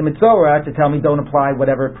it by the Mitzorah to tell me don't apply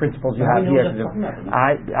whatever principles you have here.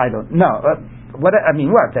 I don't know. What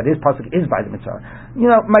that is pasuk is by the Mitzorah.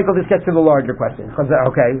 Michael, this gets to the larger question,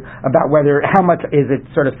 about how much is it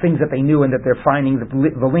sort of things that they knew and that they're finding the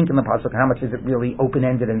link in the pasuk. How much is it really open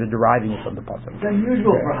ended and they're deriving it from the pasuk? It's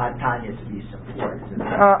unusual for Hatanya to be supported.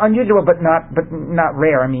 Unusual, but not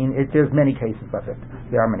rare. There's many cases of it.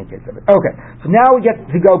 There are many cases of it. Okay, so now we get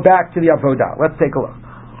to go back to the avodah. Let's take a look.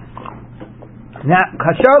 Now,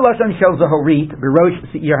 Kashar Lashon Shel Zahorit B'Rosh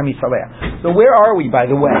Seir HaMishaleh. So where are we, by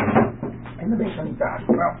the way? In the Beis Hamikdash.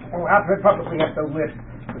 Well, we probably have to list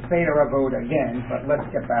the Seder Avodah again, but let's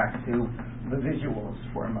get back to the visuals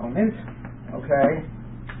for a moment. Okay,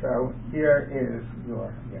 so here is your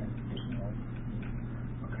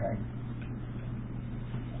okay.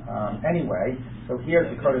 Anyway, so here's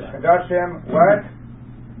the Kodesh Kodashim. What?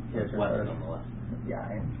 Here's west on the left.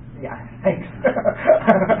 Yeah, thanks.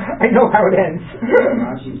 I know how it ends.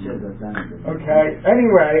 Okay,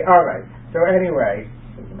 anyway, alright. So anyway,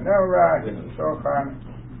 there's the menorah, here's the shulchan,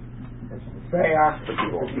 here's the mizbeach,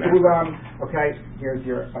 here's the ulam. Okay, here's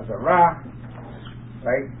your azarah,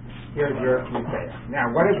 right? Here's your mizbeach.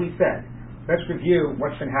 Now, what have we said? Let's review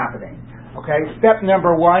what's been happening. Okay, step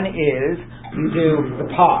number 1 is you do the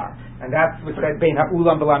par. And that's what said Bein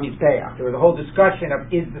HaUlam V'La Mizbeach. There was a whole discussion of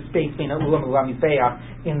is the space Bein HaUlam V'La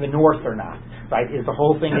Mizbeach in the north or not? Right? Is the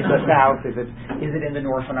whole thing in the south? Is it in the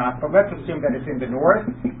north or not? But let's assume that it's in the north.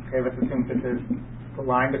 Okay, let's assume this is the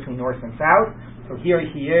line between north and south. So here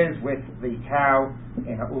he is with the cow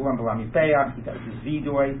in HaUlam V'La Mizbeach. He does his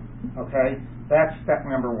vidui. Okay, that's step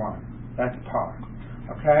number 1. That's par.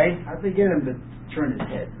 Okay. How'd they get him to turn his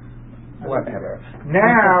head? Whatever.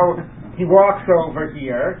 Now he walks over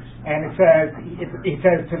here, and it says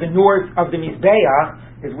to the north of the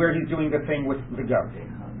Mizbeach is where he's doing the thing with the goats.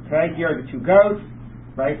 Okay, here are the 2 goats.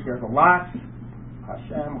 Right, here's a lot,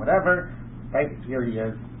 Hashem, whatever. Right, here he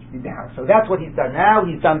is now. So that's what he's done. Now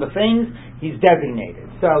he's done the things. He's designated.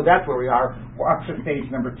 So that's where we are. We're up to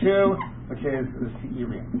stage number 2, which is the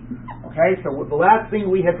Seirim. Okay, so the last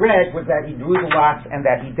thing we had read was that he drew the lots and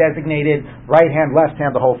that he designated right hand, left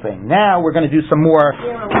hand, the whole thing. Now we're going to do some more.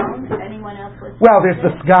 Anyone else was? Well, there's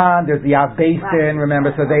the Sgan, there's the Av Basin,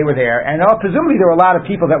 remember, so they were there. And presumably there were a lot of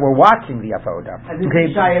people that were watching the Avodah. And this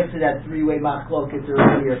is shy up to that 3-way machlokes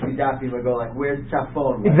earlier, if you would go like, where's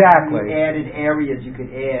Tzafon? Exactly. Added areas you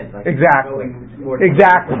could add. Like exactly.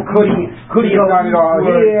 Could he have done it all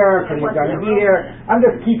here? Could he have done it here? I'm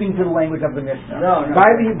just keeping to the language of the Mishnah. No.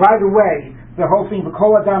 By the way, the whole thing,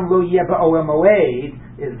 V'kol Adam Lo Yeh Ba'oel Moed,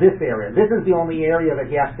 is this area. This is the only area that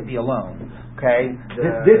he has to be alone. Okay?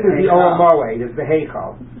 This is the Oel Moed, is the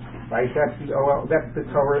Heichal. Right? That's the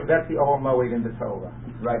Torah, that's the Oel Moed in the Torah.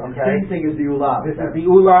 Right. Okay? The same thing as the Ulam. This is the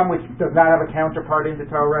Ulam, which does not have a counterpart in the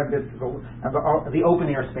Torah, and the open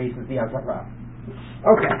air space is the Azarah.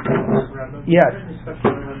 Okay. Yes.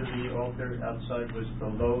 Whether the altar outside was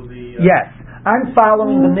below the. Yes, I'm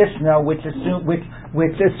following the Mishnah, which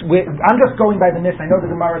I'm just going by the Mishnah. I know the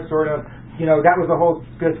Gemara sort of, that was the whole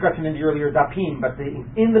discussion in the earlier Dapim, but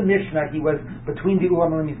in the Mishnah he was between the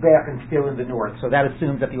Ulam and the Mizbeach and still in the north. So that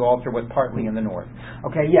assumes that the altar was partly in the north.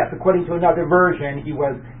 Okay, yes. According to another version, he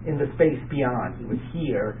was in the space beyond. He was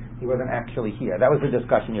here. He wasn't actually here. That was the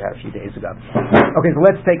discussion you had a few days ago. Okay, so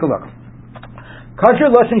let's take a look.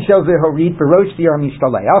 Kasher Lashon Shel Zehorit B'Rosh Seir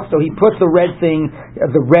HaMishtaleh. So he put the red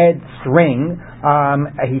string.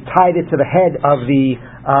 He tied it to the head of the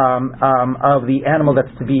animal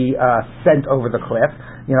that's to be sent over the cliff.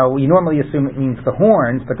 We normally assume it means the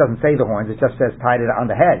horns, but it doesn't say the horns. It just says tied it on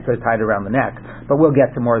the head, so it's tied it around the neck. But we'll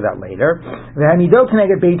get to more of that later. And then he took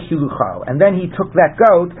that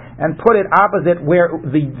goat and put it opposite where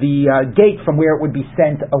the gate from where it would be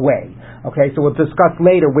sent away. Okay, so we'll discuss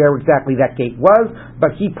later where exactly that gate was,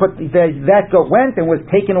 but he put that goat went and was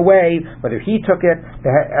taken away, whether he took it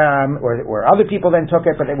or other people then took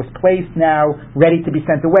it, but it was placed now ready to be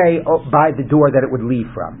sent away by the door that it would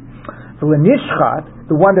leave from. So the nishchat,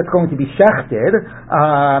 the one that's going to be shechted.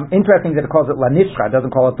 Interesting that it calls it lanishcha, it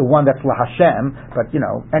doesn't call it the one that's lahashem, but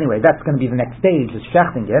anyway, that's going to be the next stage, is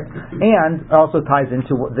shechting it, and also ties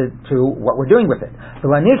into what we're doing with it.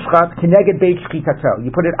 The lanishcha kineged beit shchitato.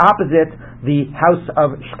 You put it opposite the house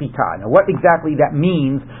of shchita. Now, what exactly that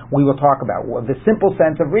means, we will talk about. Well, the simple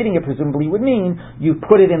sense of reading it presumably would mean you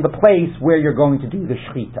put it in the place where you're going to do the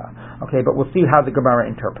shchita. Okay, but we'll see how the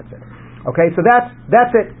Gemara interprets it. Okay, so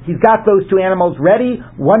that's it. He's got those two animals ready,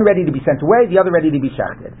 one ready to be sent away, the other ready to be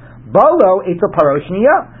shechted. Bolo etzel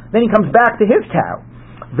paroshniya. Then he comes back to his cow.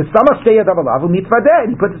 V'samach shtei yadav alav u'mitzvadeh.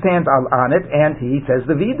 He puts his hands on it and he says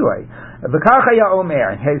the vidoy. V'kachaya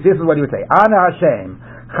omer. This is what he would say. Ana Hashem.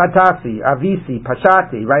 Chatasi, Avisi,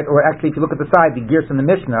 Pashati, right? Or actually, if you look at the side, the gears in the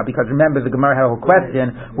Mishnah, because remember the Gemara had a whole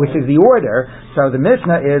question, which is the order. So the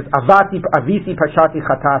Mishnah is Avisi, Pashati,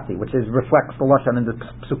 Chatasi, which reflects the Lashon in the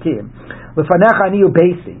Psukim. L'fanecha ani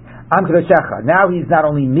ubeisi, am kedoshecha. Now he's not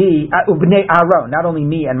only me, ubnei Aaron, not only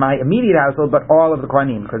me and my immediate household, but all of the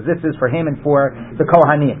Kohanim, because this is for him and for the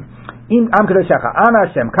Kohanim. Am kedoshecha, ana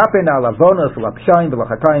Hashem, kapena lavonos l'pshaim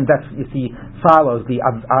v'lachatayim. That's, you see, follows the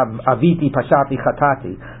aviti pashati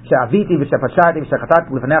chatati. She'aviti v'shepashati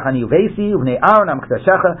v'shechatati l'vnecha ani uveisi uvnei Aaron am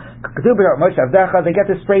kedoshecha. K'tuv b'yom Moshe avdecha. They get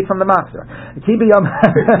this straight from the Master. Ki b'yom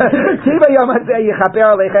hazeh yichaper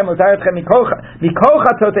aleichem uzaretchem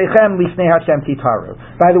mikocha totechem lifnei Hashem titaru.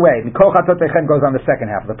 By the way, mikocha totechem goes on the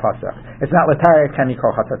second half of the pasuk. It's not l'taretchem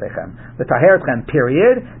mikocha totechem. L'taretchem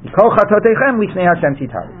period. Mikocha totechem lifnei Hashem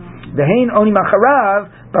titaru. V'hein oni macharav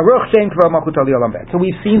baruch shein k'vo malchuto li'olam bet. So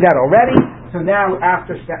we've seen that already. So now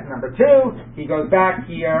after step number 2, he goes back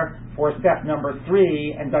here for step number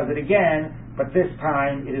 3 and does it again. But this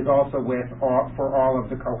time it is also for all of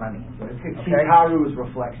the Kohanim. Kitaru is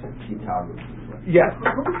reflexive. Kitaru. Yes. Who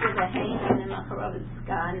is the Hain and the Macharav is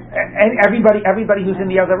gone? And everybody who's in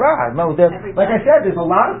the other Rav. No, like I said, there's a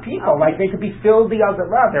lot of people. Like they could be filled the other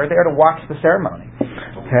Rav. They're there to watch the ceremony.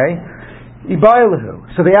 Okay.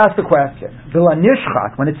 So they ask the question, V'la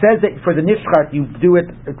nishchat, when it says that for the nishchat you do it,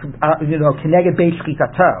 kineged beit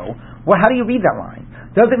shchitato, well, how do you read that line?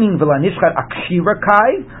 Does it mean V'la nishchat akshira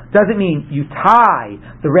kai? Does it mean you tie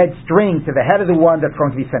the red string to the head of the one that's going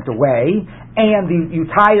to be sent away, and you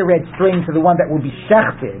tie a red string to the one that will be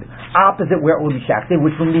shechted, opposite where it will be shechted,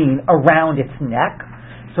 which will mean around its neck?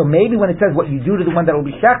 So maybe when it says what you do to the one that will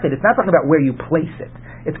be shechted, it's not talking about where you place it.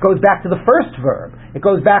 It goes back to the first verb. It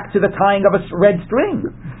goes back to the tying of a red string.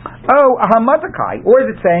 Oh, ahamazakai. Or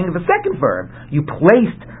is it saying the second verb? You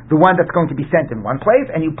placed the one that's going to be sent in one place,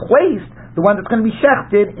 and you placed the one that's going to be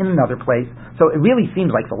shechted in another place. So it really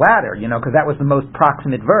seems like the latter, because that was the most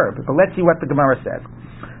proximate verb. But let's see what the Gemara says.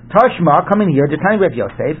 Tashma, come in here, Detani Rav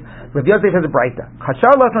Yosef. Rav Yosef has a braita.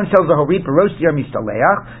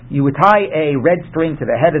 You would tie a red string to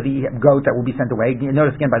the head of the goat that will be sent away. You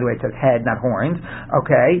notice again, by the way, it says head, not horns.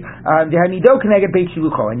 Okay. And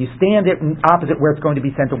you stand it opposite where it's going to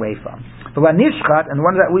be sent away from. And the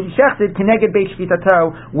one that will be shechted,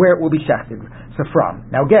 where it will be shechted. So from.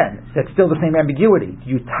 Now again, that's still the same ambiguity. Do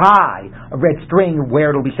you tie a red string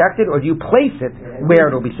where it will be shechted, or do you place it where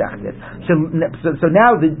it will be shechted? So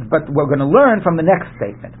now, but we're going to learn from the next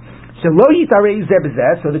statement. So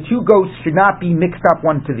the two goats should not be mixed up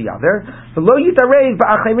one to the other. And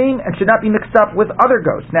should not be mixed up with other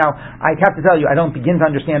goats. Now, I have to tell you, I don't begin to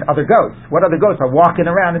understand other goats. What other goats are walking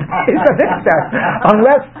around and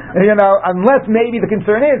unless maybe the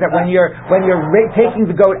concern is that when you're taking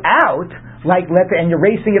the goat out, and you're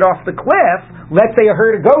racing it off the cliff, let's say a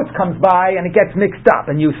herd of goats comes by and it gets mixed up,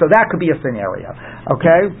 so that could be a scenario.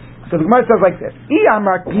 Okay? So the Gemara says like this: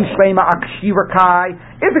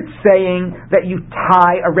 if it's saying that you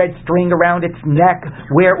tie a red string around its neck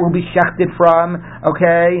where it will be shechted from,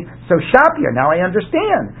 okay, so shapir, now I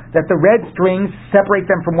understand that the red strings separate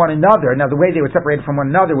them from one another. Now the way they would separate from one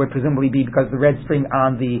another would presumably be because the red string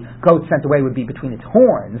on the goat sent away would be between its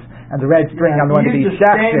horns, and the red string on the one to be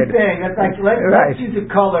shechted. Same thing. That's like, let's use a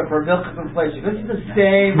color for milk inflation. This is the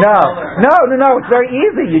same color. No, it's very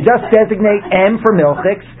easy. You just designate M for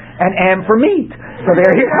milchiks and M for meat. So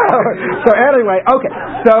there you go. So anyway, okay.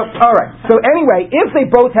 So, all right. So anyway, if they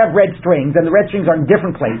both have red strings, and the red strings are in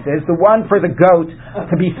different places, the one for the goat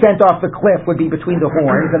to be sent off the cliff would be between the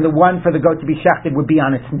horns, and the one for the goat to be shechted would be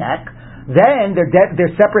on its neck, then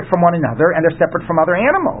they're separate from one another, and they're separate from other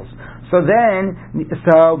animals. So they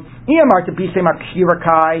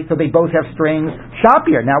both have strings.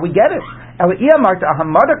 Shapir, now we get it.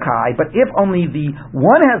 But if only the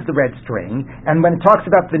one has the red string, and when it talks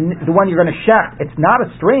about the one you're going to shecht, it's not a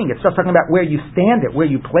string, it's just talking about where you stand it, where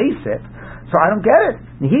you place it. So I don't get it.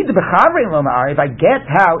 If I get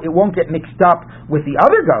how it won't get mixed up with the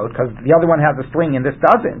other goat, because the other one has a string and this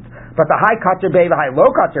doesn't, but the high kater bay, the high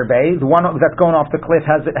low kater bay, the one that's going off the cliff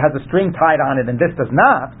has a string tied on it and this does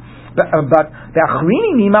not, but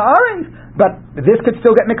this could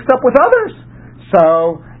still get mixed up with others.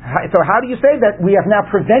 So how do you say that we have now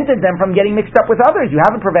prevented them from getting mixed up with others? You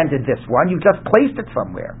haven't prevented this one, you've just placed it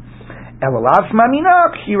somewhere. So it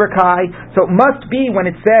must be when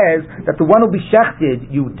it says that the one will be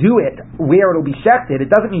shechted, you do it where it will be shechted.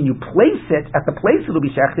 It doesn't mean you place it at the place it will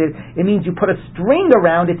be shechted. It means you put a string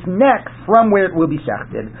around its neck from where it will be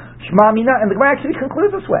shechted. Shma mina, and the Gemara actually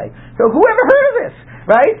concludes this way. So whoever heard of this?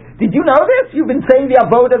 Right? Did you know this? You've been saying the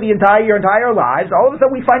avoda your entire lives. All of a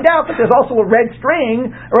sudden we find out that there's also a red string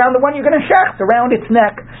around the one you're going to shecht, around its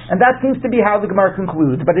neck. And that seems to be how the Gemara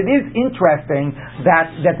concludes. But it is interesting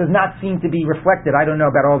that does not seem to be reflected. I don't know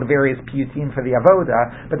about all the various piyutim for the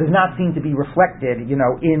avoda, but does not seem to be reflected, in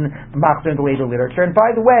the Machzor and the later literature. And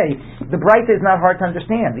by the way, the Breita is not hard to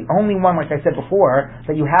understand. The only one, like I said before,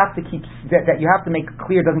 that you have to keep, that you have to make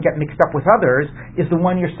clear doesn't get mixed up with others is the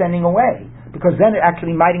one you're sending away. Because then it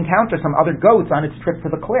actually might encounter some other goats on its trip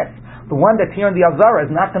to the cliff. The one that's here in the Azara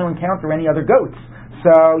is not going to encounter any other goats.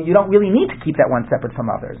 So you don't really need to keep that one separate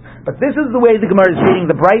from others. But this is the way the Gemara is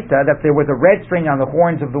reading the Breita, that there was a red string on the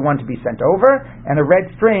horns of the one to be sent over, and a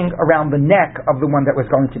red string around the neck of the one that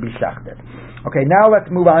was going to be shechted. Okay, now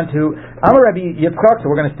let's move on to Amar Rabbi Yitzchak,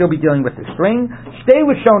 so we're going to still be dealing with the string. Stay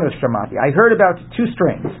with Shonos Shamati. I heard about two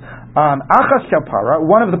strings. Achas shel para,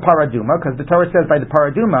 one of the paraduma, because the Torah says by the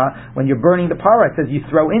paraduma, when you're burning the para, it says you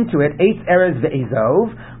throw into it 8 erez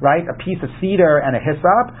ve'ezov, right, a piece of cedar and a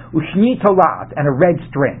hyssop, ushni tolat, and a red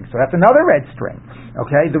string. So that's another red string.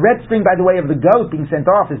 Okay, the red string, by the way, of the goat being sent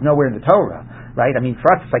off is nowhere in the Torah, right? I mean, for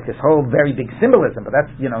us it's like this whole very big symbolism, but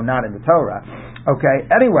that's, not in the Torah. Okay,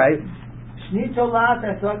 anyway. Shni tolat,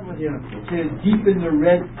 I thought was to deepen the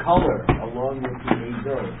red color along with the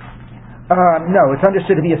ezov. No, it's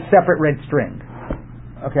understood to be a separate red string.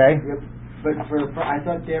 Okay? Yep. But I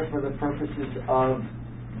thought there for the purposes of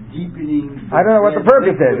deepening. I don't know what the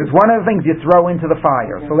purpose is. It's one of the things you throw into the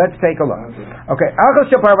fire. Okay. So let's take a look. Okay. Achas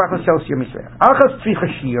shapar v'achas shel shir mishrech. Achas tzricha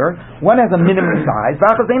shir. One has a minimum size.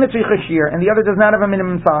 V'achas eina tzricha shir, and the other does not have a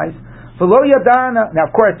minimum size. V'lo yadana. Now,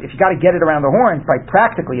 of course, if you got to get it around the horns, by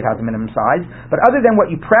practically it has a minimum size. But other than what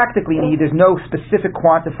you practically need, there's no specific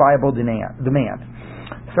quantifiable demand.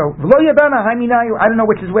 So, v'lo yadana ha'minayu, I don't know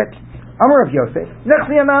which is which. Amar of Yosef,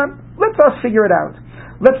 nechli anan, let's us figure it out.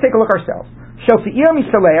 Let's take a look ourselves. Shofiyah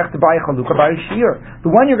misaleach to buy a chalukah by a shear.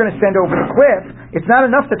 The one you're going to send over the cliff, it's not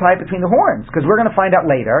enough to tie it between the horns, because we're going to find out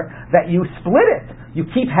later that you split it. You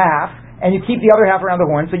keep half, and you keep the other half around the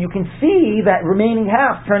horn, so you can see that remaining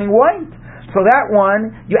half turning white. So that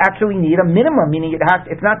one, you actually need a minimum, meaning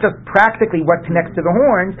it's not just practically what connects to the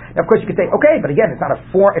horns. Of course, you could say, okay, but again, it's not a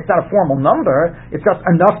formal number. It's just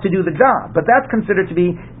enough to do the job. But that's considered to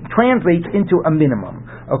be translates into a minimum.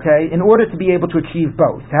 Okay, in order to be able to achieve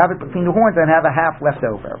both, to have it between the horns and have a half left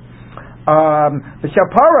over. The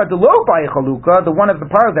shalpara, the low by chalukah, the one of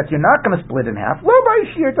the para that you're not going to split in half, low by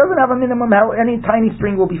shear, doesn't have a minimum. Any tiny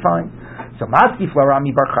string will be fine. So Maskif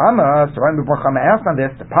Rami Bar Chama, so Rami Bar Chama asked on this,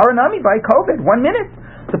 the paranami by COVID, 1 minute.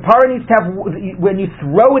 The para needs to have, when you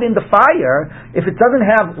throw it in the fire, if it doesn't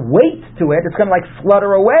have weight to it, it's going to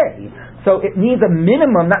flutter away. So it needs a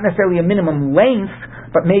minimum, not necessarily a minimum length,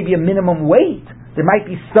 but maybe a minimum weight. There might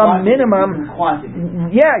be some minimum quantity.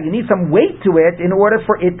 Yeah, you need some weight to it in order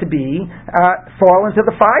for it to be fall into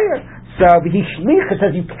the fire. So the shlich, it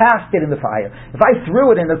says you cast it in the fire. If I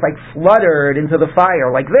threw it and it's fluttered into the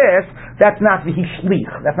fire like this, that's not the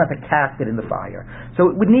shlich. That's not to cast it in the fire.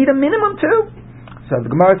 So it would need a minimum too. So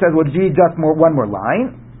the Gemara says, well, gee, just one more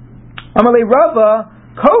line. Amalei Rava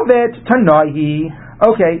kovet tanahi.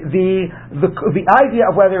 Okay, the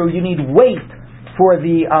idea of whether you need weight for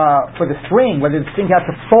the string, whether the string has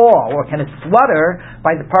to fall or can it flutter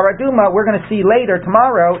by the paraduma, we're going to see later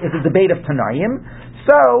tomorrow is a debate of Tanaim.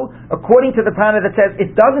 So, according to the Tana that says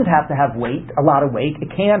it doesn't have to have weight, a lot of weight, it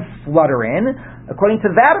can flutter in, according to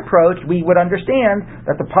that approach, we would understand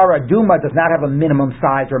that the paraduma does not have a minimum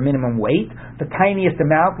size or minimum weight. The tiniest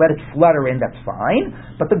amount, let it flutter in, that's fine.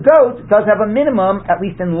 But the goat does have a minimum, at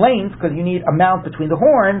least in length, because you need amount between the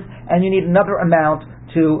horns, and you need another amount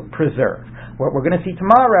to preserve. What we're going to see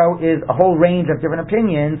tomorrow is a whole range of different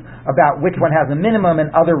opinions about which one has a minimum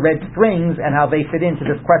and other red strings and how they fit into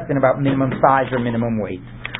this question about minimum size or minimum weight.